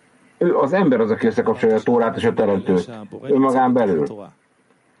az ember az, aki összekapcsolja a Tórát és a teremtőt önmagán belül.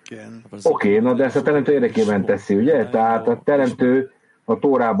 Oké, na de ezt a teremtő érdekében teszi, ugye? Tehát a teremtő a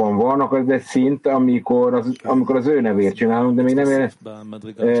Tórában van, akkor ez egy szint, amikor az ő nevért csinálunk, de még nem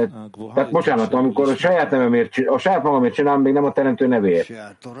tehát bocsánat, amikor a saját magamért csinálom, még nem a teremtő nevért.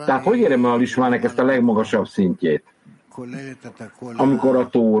 Tehát hogy érem el a Lismánek ezt a legmagasabb szintjét? Amikor a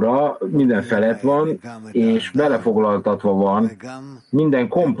Tóra minden felett van, és belefoglaltatva van minden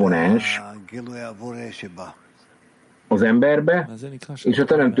komponens az emberbe, és a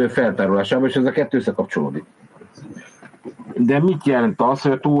teremtő feltárolásába, és ez a kettő összekapcsolódik. De mit jelent az,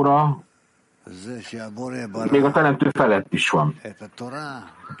 hogy a Tóra még a teremtő felett is van?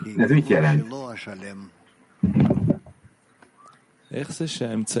 Ez mit jelent?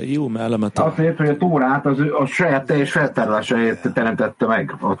 Azt mondja, hogy a Tórát a saját teljes feltárolásáért teremtette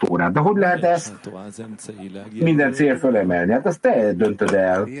meg a Tórát. De hogy lehet ezt minden cél fölemelni? Hát azt te döntöd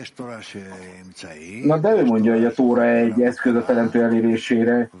el. Na de ő mondja, hogy a Tóra egy eszköz a teremtő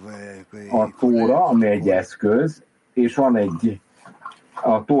elérésére. A Tóra, ami egy eszköz, és van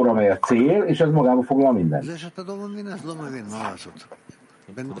a Tóra, amely a cél, és az magába foglal mindent.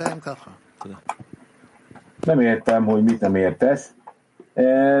 Nem értem, hogy mit nem értesz.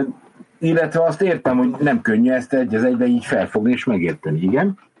 Illetve azt értem, hogy nem könnyű ezt egy az egybe így felfogni és megérteni.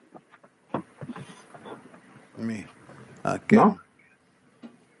 Igen? Mi? Na?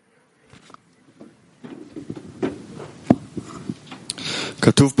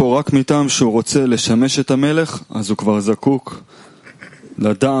 כתוב פה רק מטעם שהוא רוצה לשמש את המלך, אז הוא כבר זקוק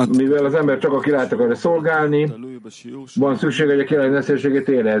לדעת. Mivel az ember csak a királyt akarja szolgálni, van szükség, hogy a király nagyszerűségét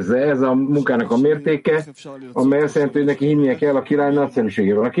érezze. Ez a munkának a mértéke, amely azt jelenti, hogy neki hinnie kell a király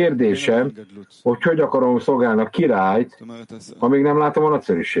nagyszerűségéről. A kérdésem, hogy akarom szolgálni a királyt, ha még nem látom a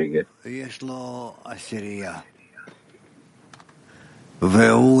nagyszerűségét.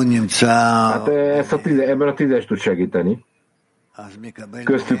 Hát ebben a 10-es tud segíteni.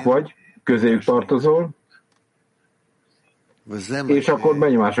 Köztük vagy, közéjük tartozol, és akkor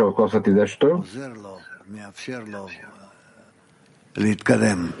benyomásokat kapsz a 10-estől,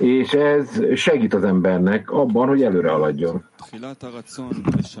 és ez segít az embernek abban, hogy előre haladjon.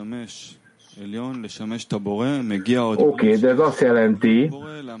 Oké, de ez azt jelenti,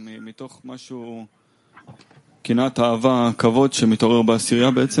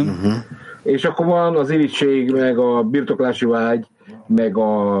 és akkor van az irigység, meg a birtoklási vágy, meg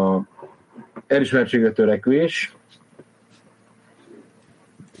a elismertségre törekvés.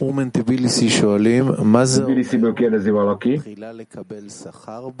 Tbilisiből kérdezi valaki.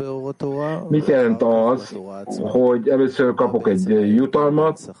 Mit jelent az, hogy először kapok egy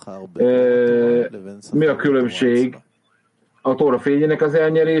jutalmat? Mi a különbség a Tóra fényének az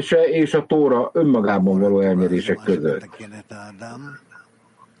elnyerése és a Tóra önmagában való elnyerések között?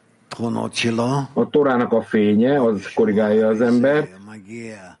 A Tórának a fénye, az korrigálja az embert,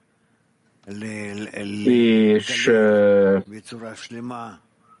 és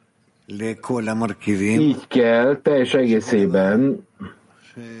így kell teljes egészében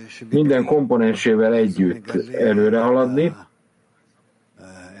minden komponensével együtt előre haladni,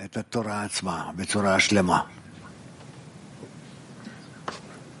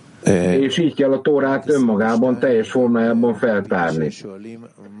 és így kell a Tórát önmagában, teljes formájában feltárni.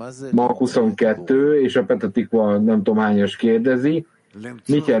 Mark 22 és a Petatikva nem tudom hányas kérdezi,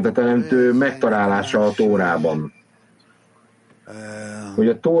 mit jelent a teremtő megtalálása a Tórában? Hogy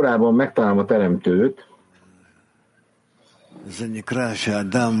a Tórában megtalálom a teremtőt,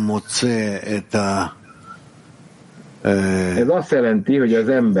 ez azt jelenti, hogy az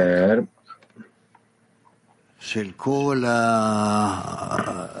ember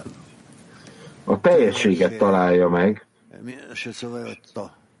a teljességet találja meg,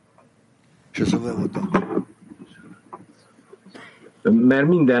 mert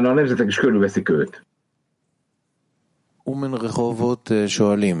minden a nemzetek is körülveszik őt. ומן רחובות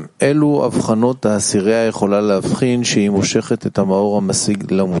שואלים, אילו הבחנות העשירייה יכולה להבחין שהיא מושכת את המאור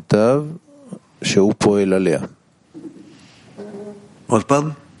המשיג למוטב שהוא פועל עליה? עוד פעם?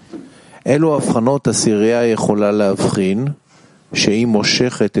 אילו הבחנות העשירייה יכולה להבחין שהיא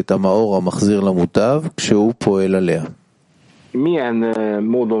מושכת את המאור המחזיר למוטב כשהוא פועל עליה. Milyen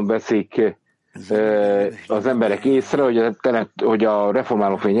módon veszik az emberek észre, hogy a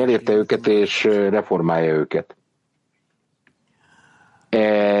reformáló fény elérte őket és reformálja őket.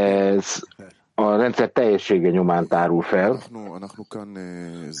 Ez a rendszer teljessége nyomán tárul fel.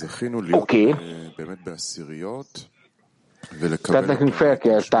 Oké. Tehát nekünk fel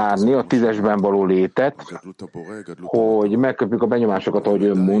kell tárni a 10-esben való létet, hogy megköpjük a benyomásokat, ahogy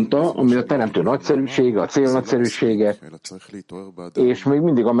ön mondta, ami a teremtő nagyszerűsége, a cél nagyszerűsége, és még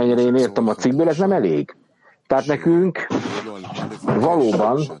mindig amennyire én értem a cikkből, ez nem elég. Tehát nekünk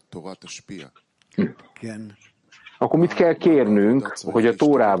valóban akkor mit kell kérnünk, hogy a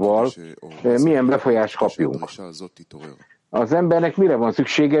Tórával milyen befolyást kapjunk? Az embernek mire van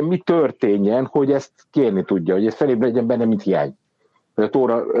szüksége, mi történjen, hogy ezt kérni tudja, hogy ez felébredjen benne, mint hiány. Hogy a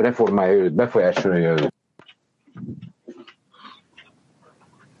Tóra reformálja őt, befolyásolja őt.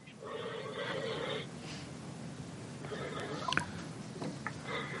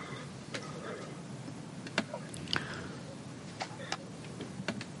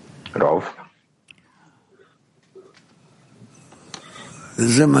 Rav.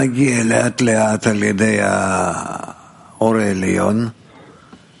 זה מגיע לאט לאט על ידי האור העליון,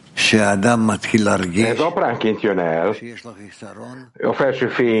 שהאדם מתחיל להרגיש. Ez apránként jön el a felső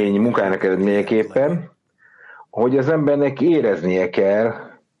fény munkájának eredményeképpen, hogy az embernek éreznie kell,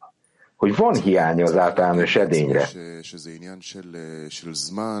 hogy van hiánya az általános edényre.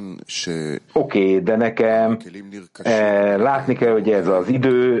 Oké, de nekem látni kell, hogy ez az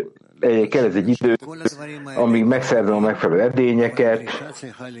idő, kell ez egy idő, amíg megszerzem a megfelelő edényeket.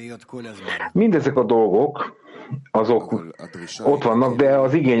 Mindezek a dolgok, azok ott vannak, de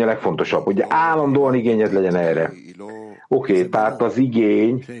az igény a legfontosabb, hogy állandóan igényed legyen erre. Oké, tehát az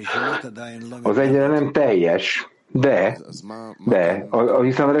igény az egyre nem teljes, de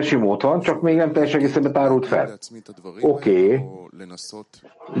hiszen a resim ott van, csak még nem teljes egészében tárult fel. Oké,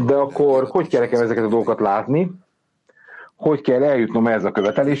 de akkor hogy kell nekem ezeket a dolgokat látni? Hogy kell eljutnom ehhez a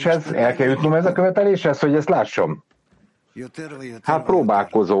követeléshez? El kell jutnom ehhez a követeléshez, hogy ezt lássam? Hát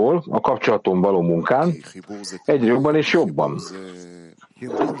próbálkozol a kapcsolaton való munkán egyre jobban és jobban.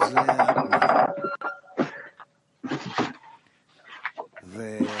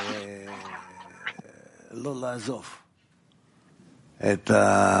 את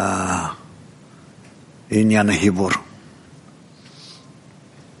עניין החיבור.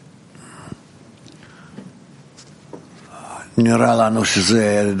 נראה לנו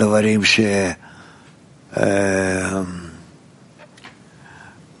שזה דברים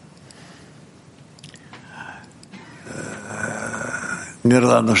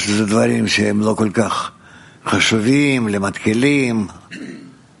נראה לנו שזה דברים שהם לא כל כך חשובים, למתקילים,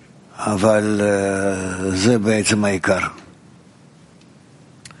 אבל זה בעצם העיקר.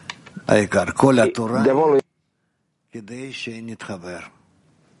 העיקר, כל התורה כדי שנתחבר.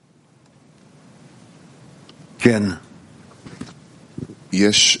 כן.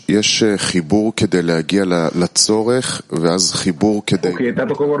 יש חיבור כדי להגיע לצורך, ואז חיבור כדי... Oké,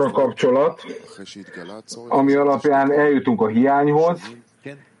 tehát akkor van a kapcsolat, ami alapján eljutunk a hiányhoz,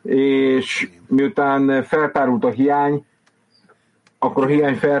 és miután feltárult a hiány, akkor a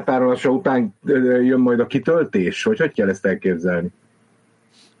hiány feltárolása után jön majd a kitöltés? Vagy hogy kell ezt elképzelni?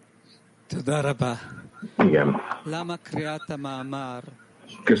 Igen.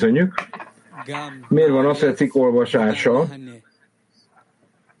 Köszönjük. Miért van az, hogy a cikk olvasása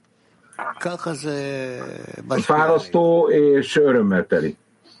fárasztó és örömmel teli?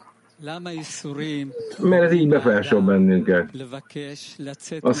 Mert ez így befolyásol bennünket.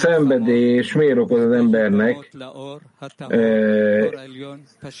 A szenvedés miért okoz az embernek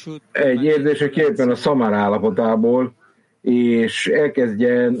egy érzés, hogy kilépjen a szamár állapotából, és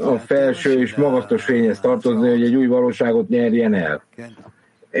elkezdjen a felső és magasztos fényhez tartozni, hogy egy új valóságot nyerjen el.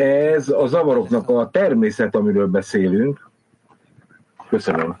 Ez a zavaroknak a természet, amiről beszélünk.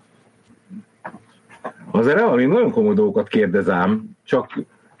 Köszönöm. Azért valami nagyon komoly dolgokat kérdezám, csak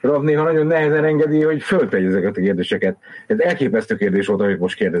Rav néha nagyon nehezen engedi, hogy föltegye ezeket a kérdéseket. Ez elképesztő kérdés volt, amit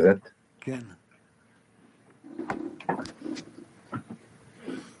most kérdezett.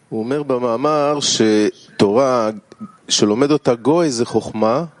 הוא אומר במאמר שתורה שלומד אותה גוי זה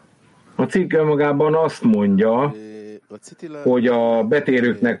חוכמה. A cikk magában azt mondja, hogy a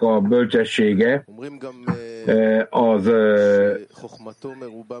betérőknek a bölcsessége az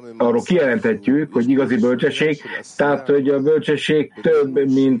arról kijelenthetjük, hogy igazi bölcsesség, tehát hogy a bölcsesség több,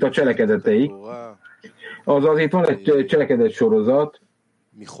 mint a cselekedeteik. Azaz itt van egy cselekedet sorozat,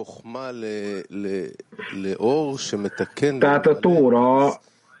 tehát a Tóra,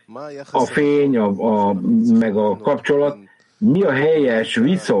 a fény, meg a kapcsolat mi a helyes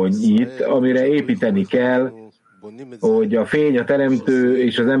viszony itt, amire építeni kell, hogy a fény, a teremtő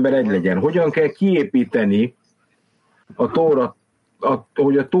és az ember egy legyen. Hogyan kell kiépíteni a Tóra,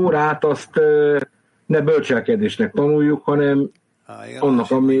 hogy a Tórát azt ne bölcselkedésnek tanuljuk, hanem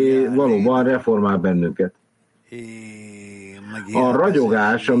annak, ami valóban reformál bennünket. A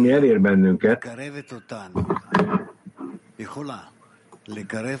ragyogás, ami elér bennünket,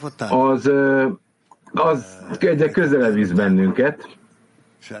 az egyre közelebb visz bennünket,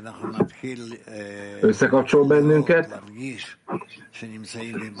 összekapcsol bennünket,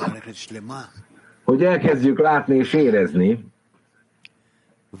 hogy elkezdjük látni és érezni,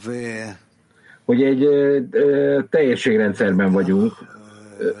 hogy egy teljességrendszerben vagyunk,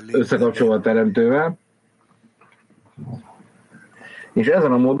 összekapcsolva a teremtővel, és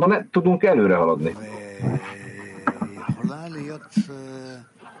ezen a módon tudunk előre haladni.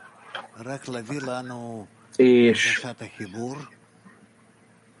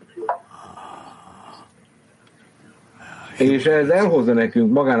 És ez elhozza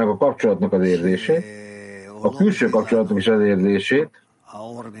nekünk magának a kapcsolatnak az érzését, a külső kapcsolatnak is az érzését,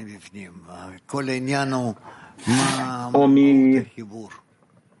 ami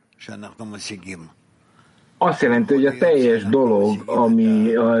azt jelenti, hogy a teljes dolog,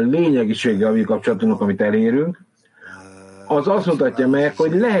 ami a lényegisége a mi kapcsolatunknak, amit elérünk, az azt mutatja meg,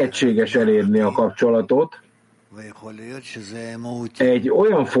 hogy lehetséges elérni a kapcsolatot egy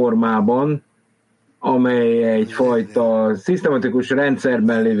olyan formában, amely egyfajta szisztematikus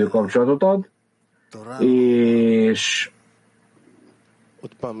rendszerben lévő kapcsolatot ad, és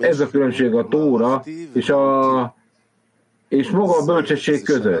ez a különbség a Tóra és maga a bölcsesség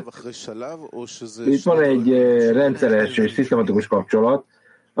között. Itt van egy rendszeres és szisztematikus kapcsolat,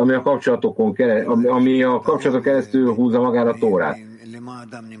 ami a kapcsolaton keresztül húzza magára a Tórát.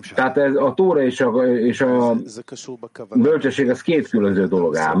 Tehát ez a Tóra és a bölcsesség az két különböző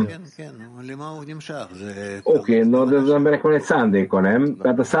dolog ám. Oké, de az emberek van egy szándéka, nem?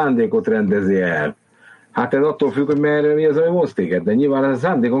 Tehát a szándékot rendezi el. Hát ez attól függ, hogy mi az, ami vonz téged, de nyilván a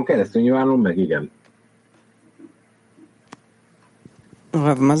szándékon keresztül nyilvánul meg, igen.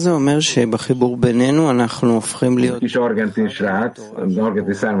 Kis argentin srác,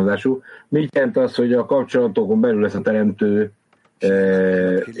 argentin származású. Mit jelent az, hogy a kapcsolatokon belül lesz a teremtő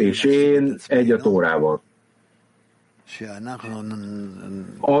és én egy a Tórával?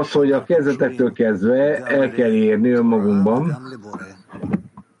 Az, hogy a kezdetektől kezdve el kell érni önmagunkban,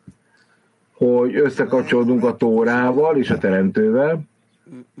 hogy összekapcsolódunk a Tórával és a teremtővel.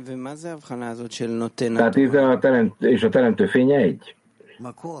 Tehát itt a teremtő fénye egy.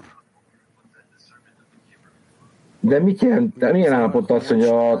 De mit jelent, milyen állapot az, hogy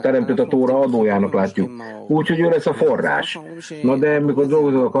a teremtőt a Tóra adójának látjuk? Úgy, hogy ő lesz a forrás. Na de mikor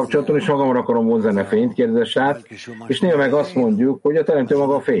dolgozok a kapcsolaton, és magamra akarom vonzani a fényt, kérdez srác, és néha meg azt mondjuk, hogy a teremtő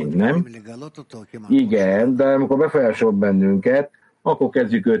maga a fény, nem? Igen, de amikor befolyásol bennünket, akkor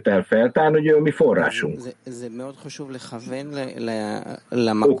kezdjük őt el feltárni, hogy ő mi forrásunk.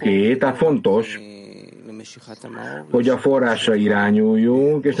 Oké, tehát fontos, hogy a forrásra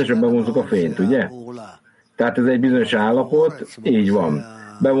irányuljunk, és ne csak bevonzuk a fényt, ugye? Tehát ez egy bizonyos állapot, így van.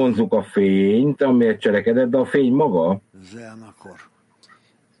 Bevonzuk a fényt, amiért cselekedett, de a fény maga.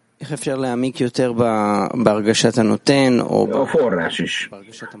 A forrás is.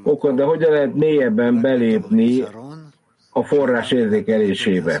 De hogyan lehet mélyebben belépni a forrás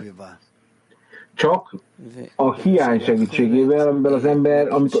érzékelésébe? Csak a hiány segítségével, amiben az ember,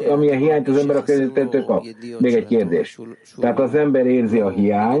 amilyen hiányt az ember a környezettől kap. Még egy kérdés. Tehát az ember érzi a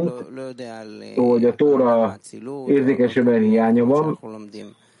hiányt, hogy a Tóra érzékesében hiánya van.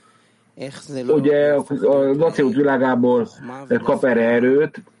 Ugye a naciót világából kap erre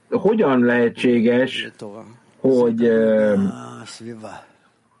erőt. Hogyan lehetséges, hogy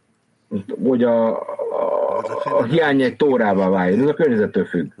a hiány egy Tórává váljon? Ez a környezettől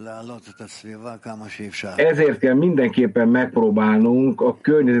függ. Ezért kell mindenképpen megpróbálnunk a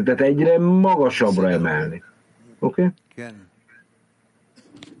környezetet egyre magasabbra emelni. Oké? Okay?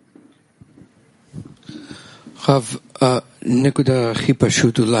 Rav, נקודה הכי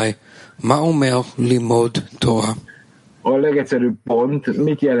פשוט אולי, מה אומר לימוד תורה? A legegyszerűbb pont,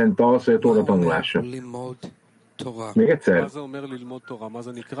 mit jelent az, hogy a Tóra tanulása? Még egyszer?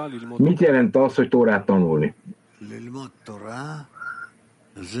 Mit jelent az, hogy Tórát tanulni?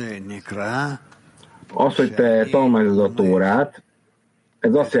 Az, hogy te tanulmányozod a Tórát,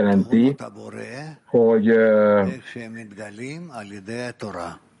 ez azt jelenti, hogy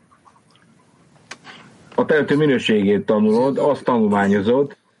a teremtő minőségét tanulod, azt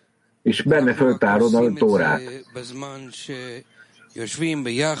tanulmányozod, és benne föltárod a Tórát.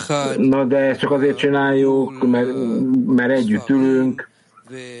 Na de ezt csak azért csináljuk, mert együtt ülünk,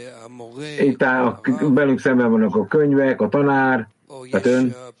 itt velünk szemben vannak a könyvek, a tanár, tehát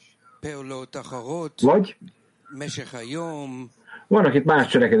ön, vagy vannak itt más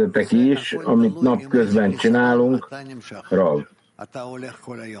cselekedetek is, amit napközben csinálunk, Rav.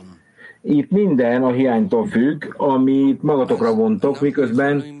 Itt minden a hiánytól függ, amit magatokra vontok,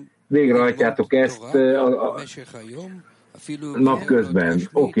 miközben végrehajtjátok ezt a napközben.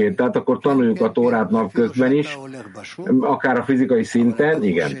 Oké, tehát akkor tanuljuk a Tórát napközben is, akár a fizikai szinten,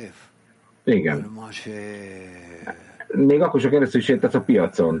 igen. Igen. Még akkor sem keresztül sétálsz a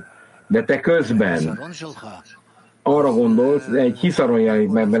piacon. De te közben arra gondolsz, egy hiszaron jelenik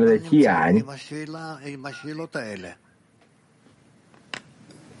meg beled, egy hiány.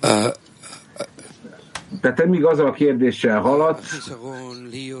 Tehát te még azzal a kérdéssel haladsz,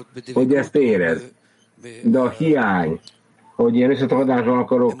 hogy ezt érez. De a hiány, hogy én összetagadásban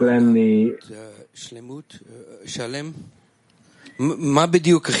akarok lenni,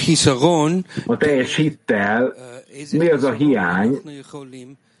 a teljes hittel, mi az a hiány,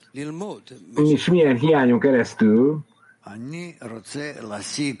 és milyen hiányon keresztül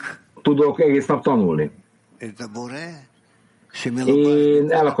tudok egész nap tanulni.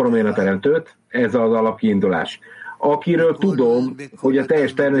 Én el akarom érni a teremtőt, ez az alapkiindulás. Akiről tudom, hogy a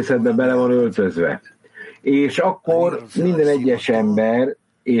teljes természetben bele van öltözve. És akkor minden egyes ember,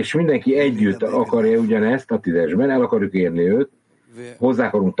 és mindenki együtt akarja ugyanezt a 10-esben, el akarjuk érni őt, hozzá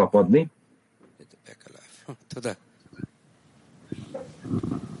akarunk tapadni.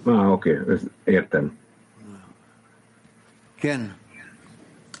 Oké, értem.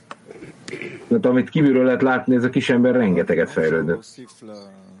 Tehát amit kívülről lehet látni, ez a kis ember rengeteget fejlődött.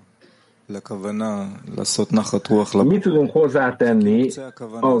 Mit tudunk hozzátenni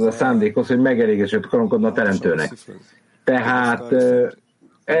ahhoz a szándékhoz, hogy megelégedését akarunk adni a teremtőnek? Tehát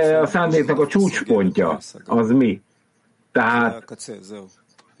a szándéknak a csúcspontja az mi? Tehát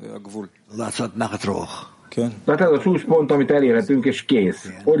ez a csúcspont, amit elérhetünk, és kész.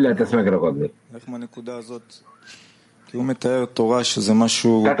 Hogy lehet ezt megragadni?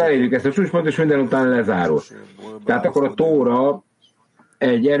 Tehát elérjük ezt a csúcspontot, és minden után lezárul. Tehát akkor a Tóra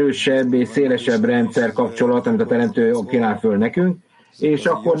egy erősebb és szélesebb rendszer kapcsolat, amit a teremtő kínál föl nekünk, és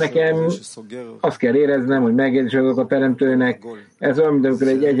akkor nekem azt kell éreznem, hogy megjegyzés azok a teremtőnek, ez olyan, mint amikor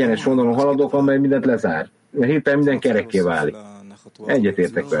egy egyenes vonalon haladok, amely mindent lezár. Mert hirtelen minden kerekké válik.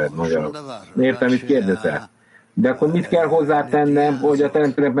 Egyetértek veled, magyarul. Értem, mit kérdezel. De akkor mit kell hozzátennem, hogy a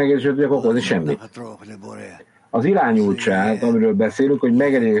teremtőnek megjegyzést tudjak okozni? Semmit. Az irányultság, amiről beszélünk, hogy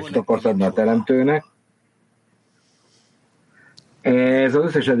megelégést akarsz adni a teremtőnek, ez az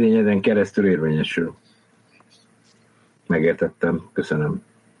összes edényeden keresztül érvényesül. Megértettem. Köszönöm.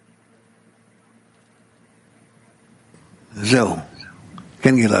 זהו.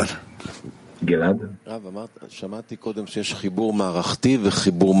 כן, גלעד. גלעד? רב, שמעתי קודם שיש חיבור מערכתי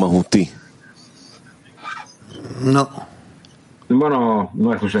וחיבור מהותי. No.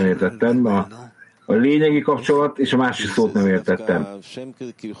 Most nem értettem. A lényegi kapcsolat, és a másik szót nem értettem.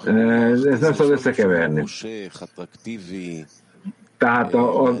 Ez nem szabad összekeverni. Tehát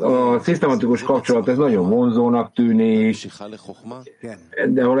a szisztematikus kapcsolat, ez nagyon vonzónak tűnik,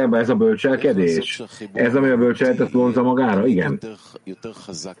 de valójában ez a bölcselkedés. Ez, ami a bölcseletet vonza magára? Igen.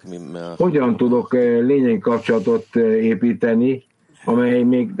 Hogyan tudok lényegi kapcsolatot építeni, amely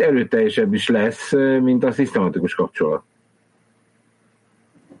még erőteljesebb is lesz, mint a szisztematikus kapcsolat?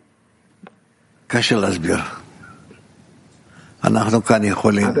 קשה להסביר. אנחנו כאן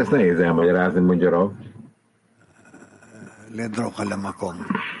יכולים Hát ezt nehéz elmagyarázni, mondja Rav. לדרוך על המקום.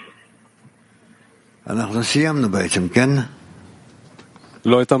 אנחנו סיימנו בעצם, כן?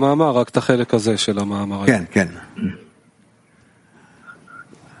 לא את המאמר, רק את החלק הזה של המאמר. כן, כן.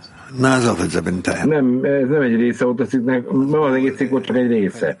 נעזוב את זה בינתיים. Nem, ez nem egy része volt a cikknek, nem az egész cikk volt, csak egy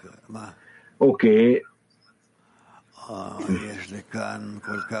része. Oké.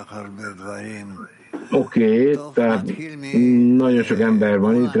 Oké, tehát nagyon sok ember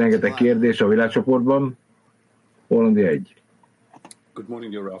van itt, rengeteg kérdés a világcsoportban. Hollandia 1.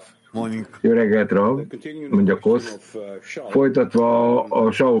 Jó reggelt, Rav, mondja Kosz. Folytatva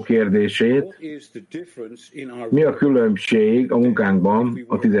a Sao kérdését, mi a különbség a munkánkban,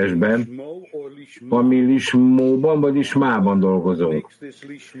 a 10-esben, ha mi lismóban vagy lismában dolgozunk?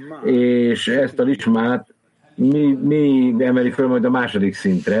 És ezt a lismát mi emeli föl majd a második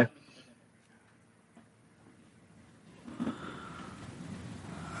szintre?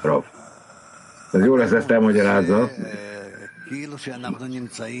 Rav. Ez jó lesz, ezt elmagyarázza.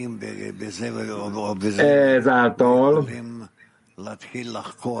 Ezáltal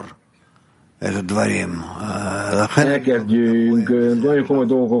elkezdjünk nagyon komoly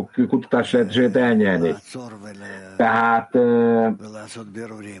dolgok kutatás lehetőséget elnyerni. Tehát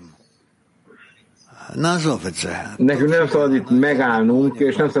nekünk nem szabad itt megállnunk,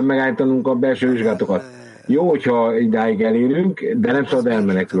 és nem szabad megállítanunk a belső vizsgálatokat. Jó, hogyha idáig elérünk, de nem szabad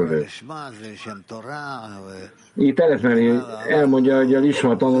elmenekülnünk. Itt Elefmeri elmondja, hogy a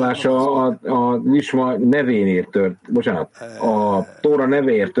lisma tanulása a lisma nevénéért történt, a Tóra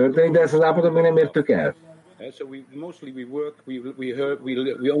nevéért történik, de ezt az állapotot még nem értük el. So we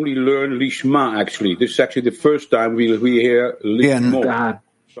only learn lishma actually. This is actually the first time we hear lishmo. Tehát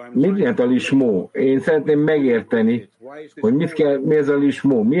mit jelent a lismó? Én szeretném megérteni, hogy mi ez a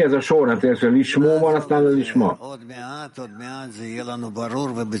lismó. Mi ez a sorrend, hogy a lismó van, aztán a lisma.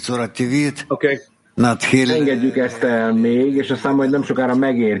 Okay. Engedjük ezt el még, és aztán majd nem sokára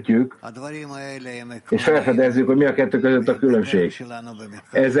megértjük, és felfedezzük, hogy mi a kettő között a különbség.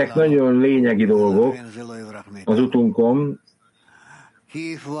 Ezek nagyon lényegi dolgok az utunkon.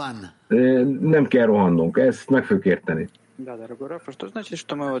 Nem kell rohannunk, ezt meg fogjuk érteni.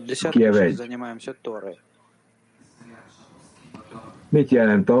 Kiev 1. Mit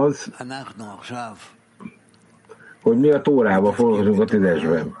jelent az, hogy mi a Tórával foglalkozunk a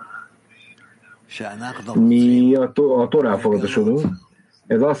 10-esben? Mi a Torával foglalatosodunk.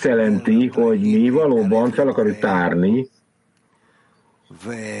 Ez azt jelenti, hogy mi valóban fel akarjuk tárni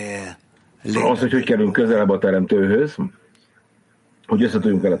az, hogy kerülünk közelebb a Teremtőhöz, hogy össze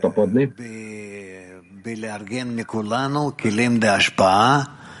tudjunk vele tapadni,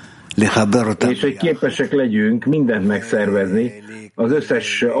 és hogy képesek legyünk mindent megszervezni, az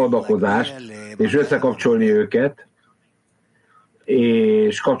összes adakozást, és összekapcsolni őket,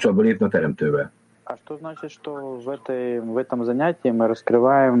 és kapcsolatba lépni a Teremtővel. А что значит, что в этом занятии мы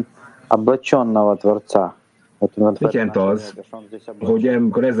раскрываем облаченного Творца? Mit jelent az, hogy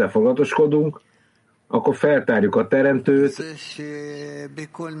amikor ezzel foglalatoskodunk, akkor feltárjuk a Teremtőt,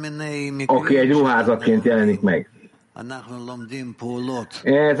 aki egy ruházatként jelenik meg.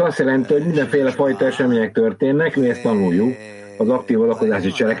 Ez azt jelenti, hogy mindenféle fajta események történnek, mi ezt tanuljuk, az aktív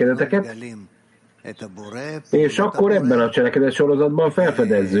adakozási cselekedeteket, és akkor ebben a cselekedet sorozatban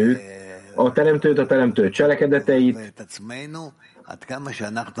felfedezzük a Teremtő cselekedeteit,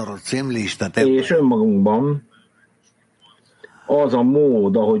 és önmagunkban az a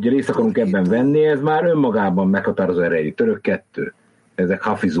mód, ahogy részt akarunk ebben venni, ez már önmagában meghatározó erejű. Török 2. Ezek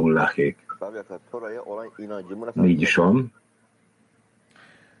hafizulláhék. Így is van.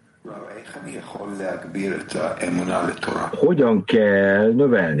 Hogyan kell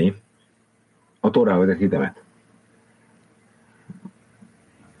növelni a Torrához a hitemet?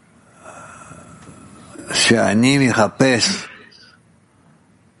 שאני מחפש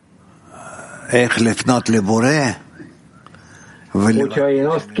איך לפנות לבורא, hogyha én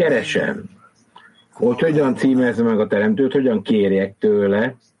azt keresem, hogy hogyan címezzem meg a Teremtőt, hogyan kérjek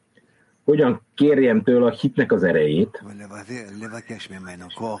tőle, hogyan kérjem tőle a hitnek az erejét,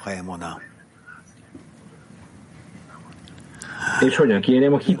 és hogyan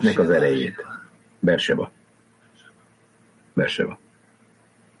kérjem a hitnek az erejét. Berseba.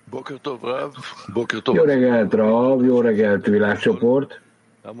 Jó reggelt, Rav, jó reggelt, világcsoport.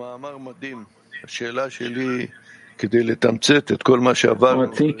 A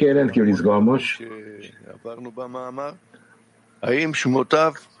cikk rendkívül izgalmas.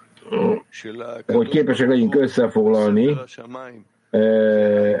 Hogy képesek legyünk összefoglalni,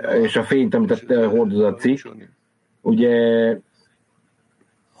 és a fényt, amit hordoz a cikk, ugye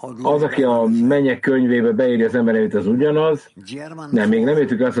az, aki a mennyek könyvébe beírja az ember nevét, az ugyanaz. Nem, még nem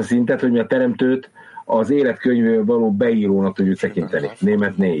értük azt a szintet, hogy mi a Teremtőt az életkönyvébe való beírónak tudjuk tekinteni.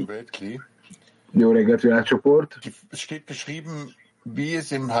 Német 4. Jó reggelt, világcsoport. Wie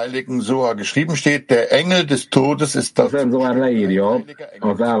es im Heiligen Zohar geschrieben steht, der Engel des Todes ist das leírja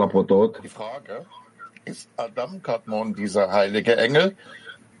az állapotot. Die Frage, ist Adam Kadmon dieser heilige Engel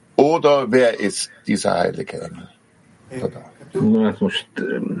oder wer ist dieser heilige Engel? Na, ezt most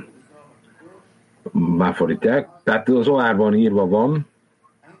befordítják. Tehát az Zohárban írva van,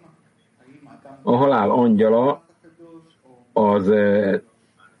 a halál angyala az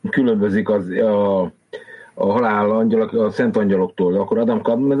különbözik a halál angyalok a szent angyaloktól. Akkor Adam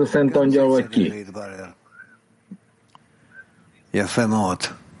Kadmon ez a szent angyal, vagy ki?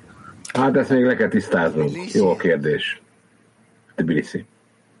 Hát ezt még le kell tisztáznunk. Jó a kérdés. Tbilisi.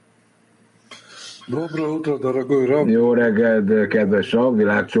 Jó reggelt, kedves Rav,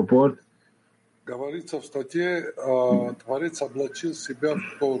 világcsoport.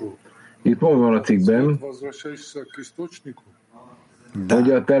 Itt van a cikkben,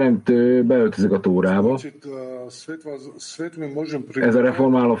 hogy a teremtő beöltözik a Tórába. Ez a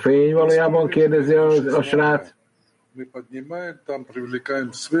reformáló fény valójában, kérdezi a srác.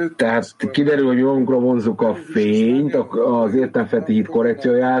 Tehát kiderül, hogy magunkra vonzuk a fényt az értelmfeletti hit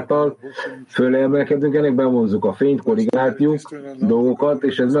korrekciójától, fölemelkedünk ennek, bevonzuk a fényt, korrigáljuk dolgokat,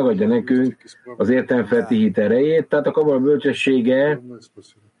 és ez megadja nekünk az értelmfeletti hit erejét. Tehát a kabala bölcsessége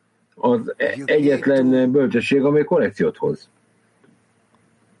az egyetlen bölcsesség, amely korrekciót hoz.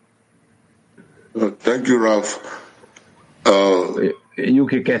 Thank you, Ralph.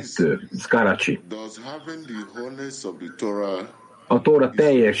 Yuki 2, Skarachi. A Tóra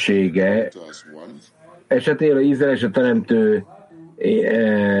teljessége esetére Izrael és a teremtő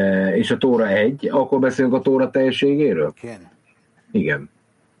és a Tóra egy, akkor beszélünk a Tóra teljességéről? Igen.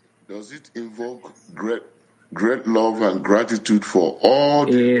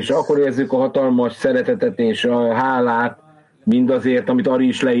 És akkor érzük a hatalmas szeretetet és a hálát mindazért, amit Ari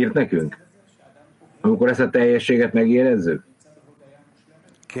is leírt nekünk? Amikor ezt a teljességet megérezzük?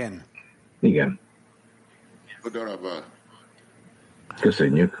 Igen.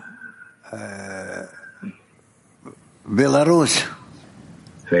 Köszönjük. Belarus.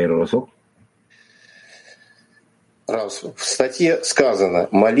 Fehér oroszok. В статье сказано: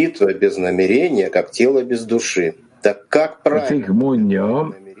 молитва без намерения, как тело без души. Так как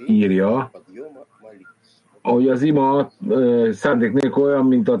правильно írja, hogy az ima szándék nélkül olyan,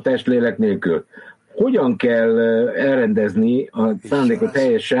 mint a testlélek nélkül. Hogyan kell elrendezni a szándékot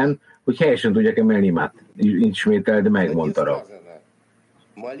helyesen, hogy helyesen tudjak emelni imát? Ismételd meg, mondta rá.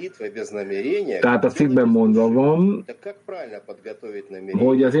 Tehát a cikkben mondva van,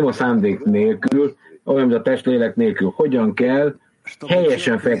 hogy az ima szándék nélkül, olyan, mint a testlélek nélkül, hogyan kell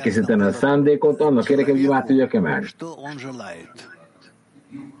helyesen felkészíteni a szándékot, annak érdekében, hogy imát tudjak emelni.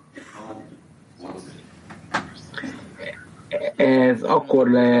 Ez akkor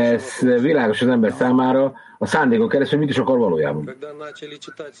lesz világos az ember számára a szándékon keresztül, mit is akar valójában.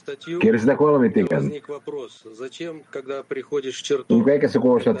 Kérdeztek valamit? Igen. Amikor elkezdtük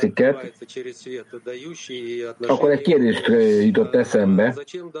olvasni a cikket, akkor egy kérdést jutott eszembe,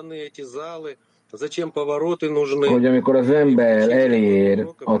 hogy amikor az ember elér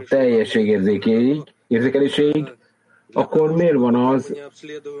a teljesség érzékeléséig, akkor miért van az,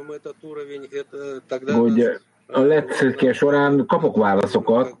 hogy a lecke során kapok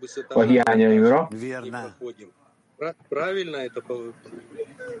válaszokat a hiányaimra,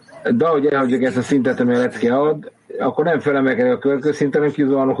 de ahogy elhagyjuk ezt a szintet, ami a lecke ad, akkor nem felemelkedek a következő szinten, hanem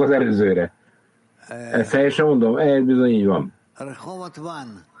kizuhanok az előzőre. Ezt helyesen mondom? Ez bizony így van.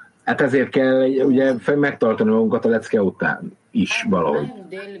 Hát ezért kell ugye megtartani magunkat a lecke után is valahogy.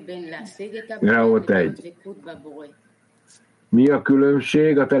 Volt egy. Mi a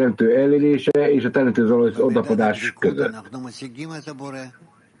különbség a teremtő elérése és a teremtő odapadás között?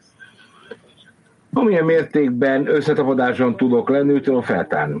 Amilyen mértékben összetapadáson tudok lenni, úgy tudom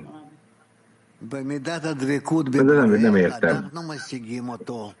feltárni. De nem értem.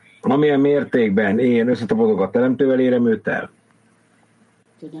 Amilyen mértékben én összetapadok a teremtővel, érem őt el.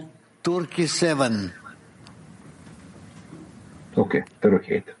 Turkey 7. Oké, török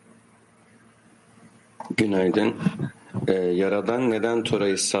 7. Günaydın. Yaradan neden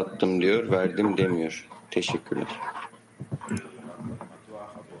Tora'yı sattım diyor, verdim demiyor. Teşekkürler.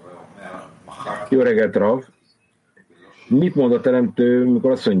 Jó reggelt, Rav. Mit mond a teremtő,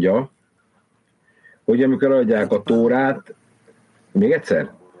 mikor azt mondja, hogy amikor adják a Tórát, még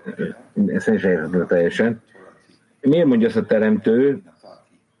egyszer? Ezt nem is értettem teljesen. Miért mondja azt a teremtő,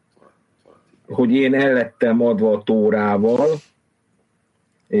 hogy én el lettem adva a Tórával,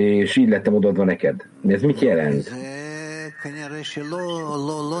 és így lettem odaadva neked? Ez mit jelent?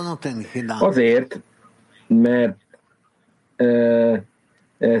 Azért, mert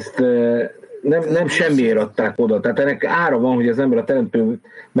ezt nem semmiért adták oda. Tehát ennek ára van, hogy az ember a teremtő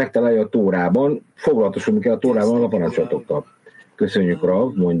megtalálja a Tórában, foglalatosodni kell a Tórában a parancsolatokkal. Köszönjük,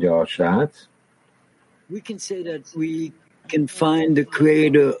 Rav, mondja a srác.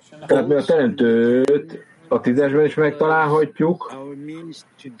 Tehát mi a teremtőt a 10-esben is megtalálhatjuk,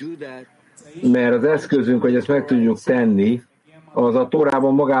 mert az eszközünk, hogy ezt meg tudjuk tenni, az a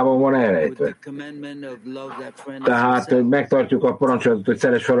Tórában magában van elrejtve. Tehát, hogy megtartjuk a parancsolatot, hogy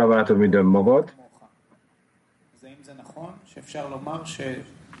szeress fel a barátod, mint önmagad.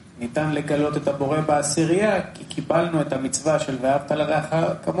 ניתן לגלות את הבורא בעשירייה, כי קיבלנו את המצווה של ואהבת לרעך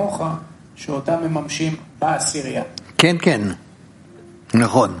כמוך, שאותה מממשים בעשירייה. כן, כן.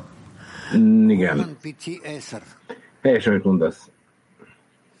 נכון. Igen. Helyesen, amit mondasz.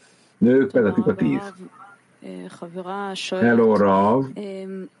 Nők vezetik a 10. Hello, Rav.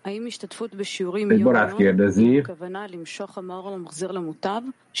 Egy barát kérdezi,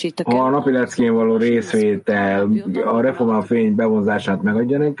 ha a napi leckén való részvétel a reformál fény bevonzását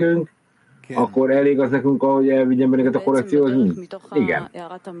megadja nekünk, akkor elég az nekünk, ahogy elvigyen bennünket a korrekcióhoz? Igen.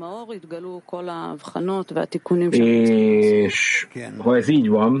 És ha ez így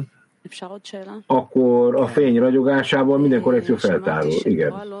van, akkor a fény ragyogásával minden korrekció feltárul.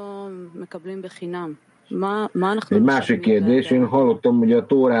 Igen. Egy másik kérdés, én hallottam, hogy a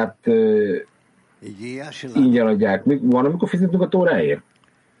Tórát ingyen adják. Van, amikor fizetünk a Tóráért?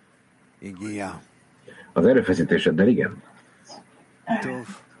 Az erőfeszítéseddel, igen.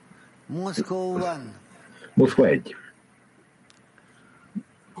 Москва 1.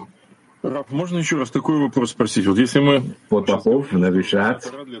 Раб, можно еще раз такой вопрос спросить? Вот если мы Потапов, nevű srác,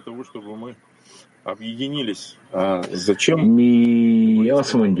 для того, чтобы мы объединились, зачем mi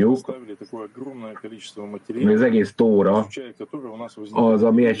azt mondjuk, hogy az egész Tóra az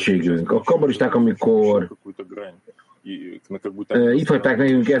a mi egységünk. A kabalisták, amikor itt hagyták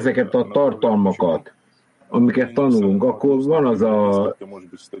nekünk ezeket a tartalmakat, amiket tanulunk, akkor van az a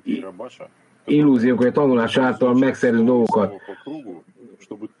illúziók, hogy a tanulás által megszerző dolgokat.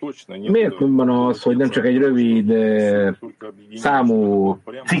 Miért van az, hogy nem csak egy rövid számú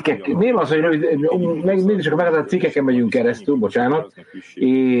cikkek, miért az, hogy rövid, mindig csak a megadott cikkeken megyünk keresztül, bocsánat,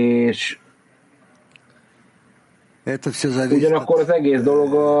 és ugyanakkor az egész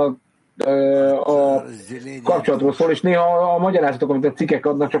dolog a kapcsolatról szól, és néha a magyarázatok, amit a cikkek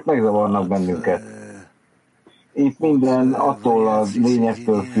adnak, csak megzavarnak bennünket. Itt minden attól a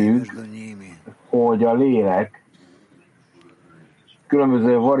lényektől függ, hogy a lélek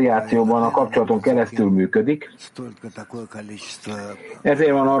különböző variációban a kapcsolaton keresztül működik.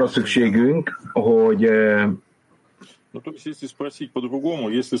 Ezért van arra szükségünk, hogy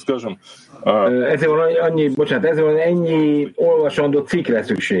ezért van ennyi olvasandó cikkre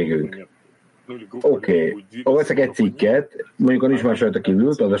szükségünk. Oké. Ha veszek egy cikket, mondjuk a Nismán sajta kívül,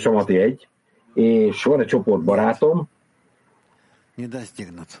 az a Samati 1, és van egy csoport barátom,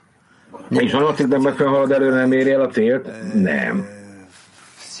 és ha a cikknek megfelelően halad előre, nem éri el a célt? Nem.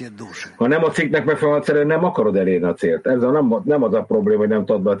 Ha nem a cikknek megfelelően halad előre, nem akarod elérni a célt. Ez nem az a probléma, hogy nem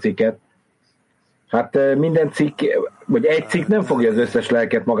tudod be a cikket. Hát minden cikk, vagy egy cikk nem fogja az összes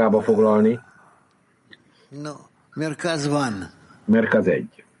lelket magába foglalni. Merkaz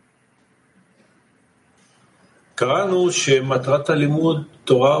 1.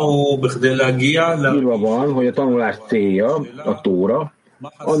 Írva van, hogy a tanulás célja, a Tóra,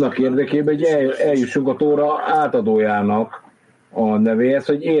 annak érdekében, hogy eljussunk a Tóra átadójának a nevéhez,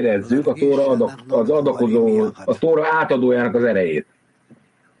 hogy érezzük a Tóra a Tóra átadójának az erejét.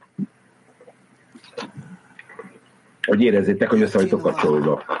 Hogy érezzétek, hogy össze vagytok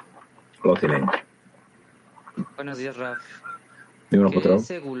kapcsolódva. Latin 1. Buenos días, Raf. Jó napot, Raf.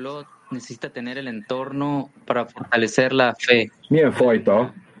 Necesita tener el entorno para fortalecer la fe. Milyen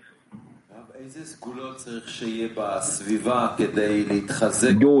fajta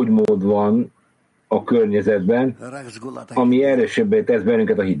gyógymód van a környezetben, ami erősebbé tesz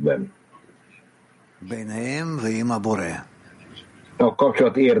bennünket a hitben? A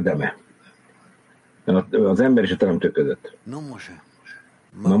kapcsolat érdeme. Az ember és a teremtő között.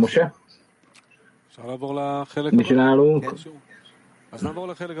 Na Mose? Mit csinálunk?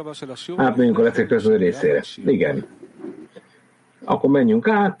 Átmenjünk a lecek között részére. Igen. Akkor menjünk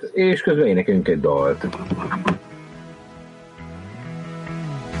át, és közben énekeljünk egy dalt.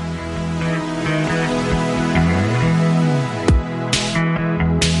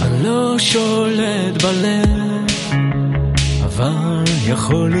 לא שולט בלב, אבל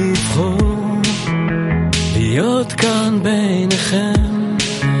יכול לבחור להיות כאן ביניכם,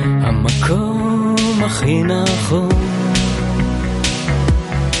 המקום הכי נכון.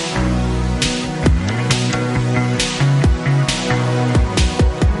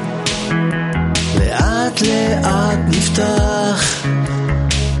 לאט לאט נפתח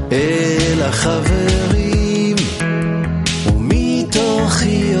אל החברים,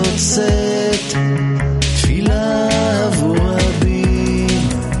 ומתוכי יוצאת תפילה עבור רבים.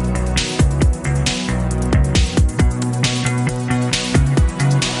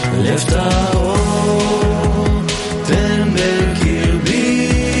 לב טהור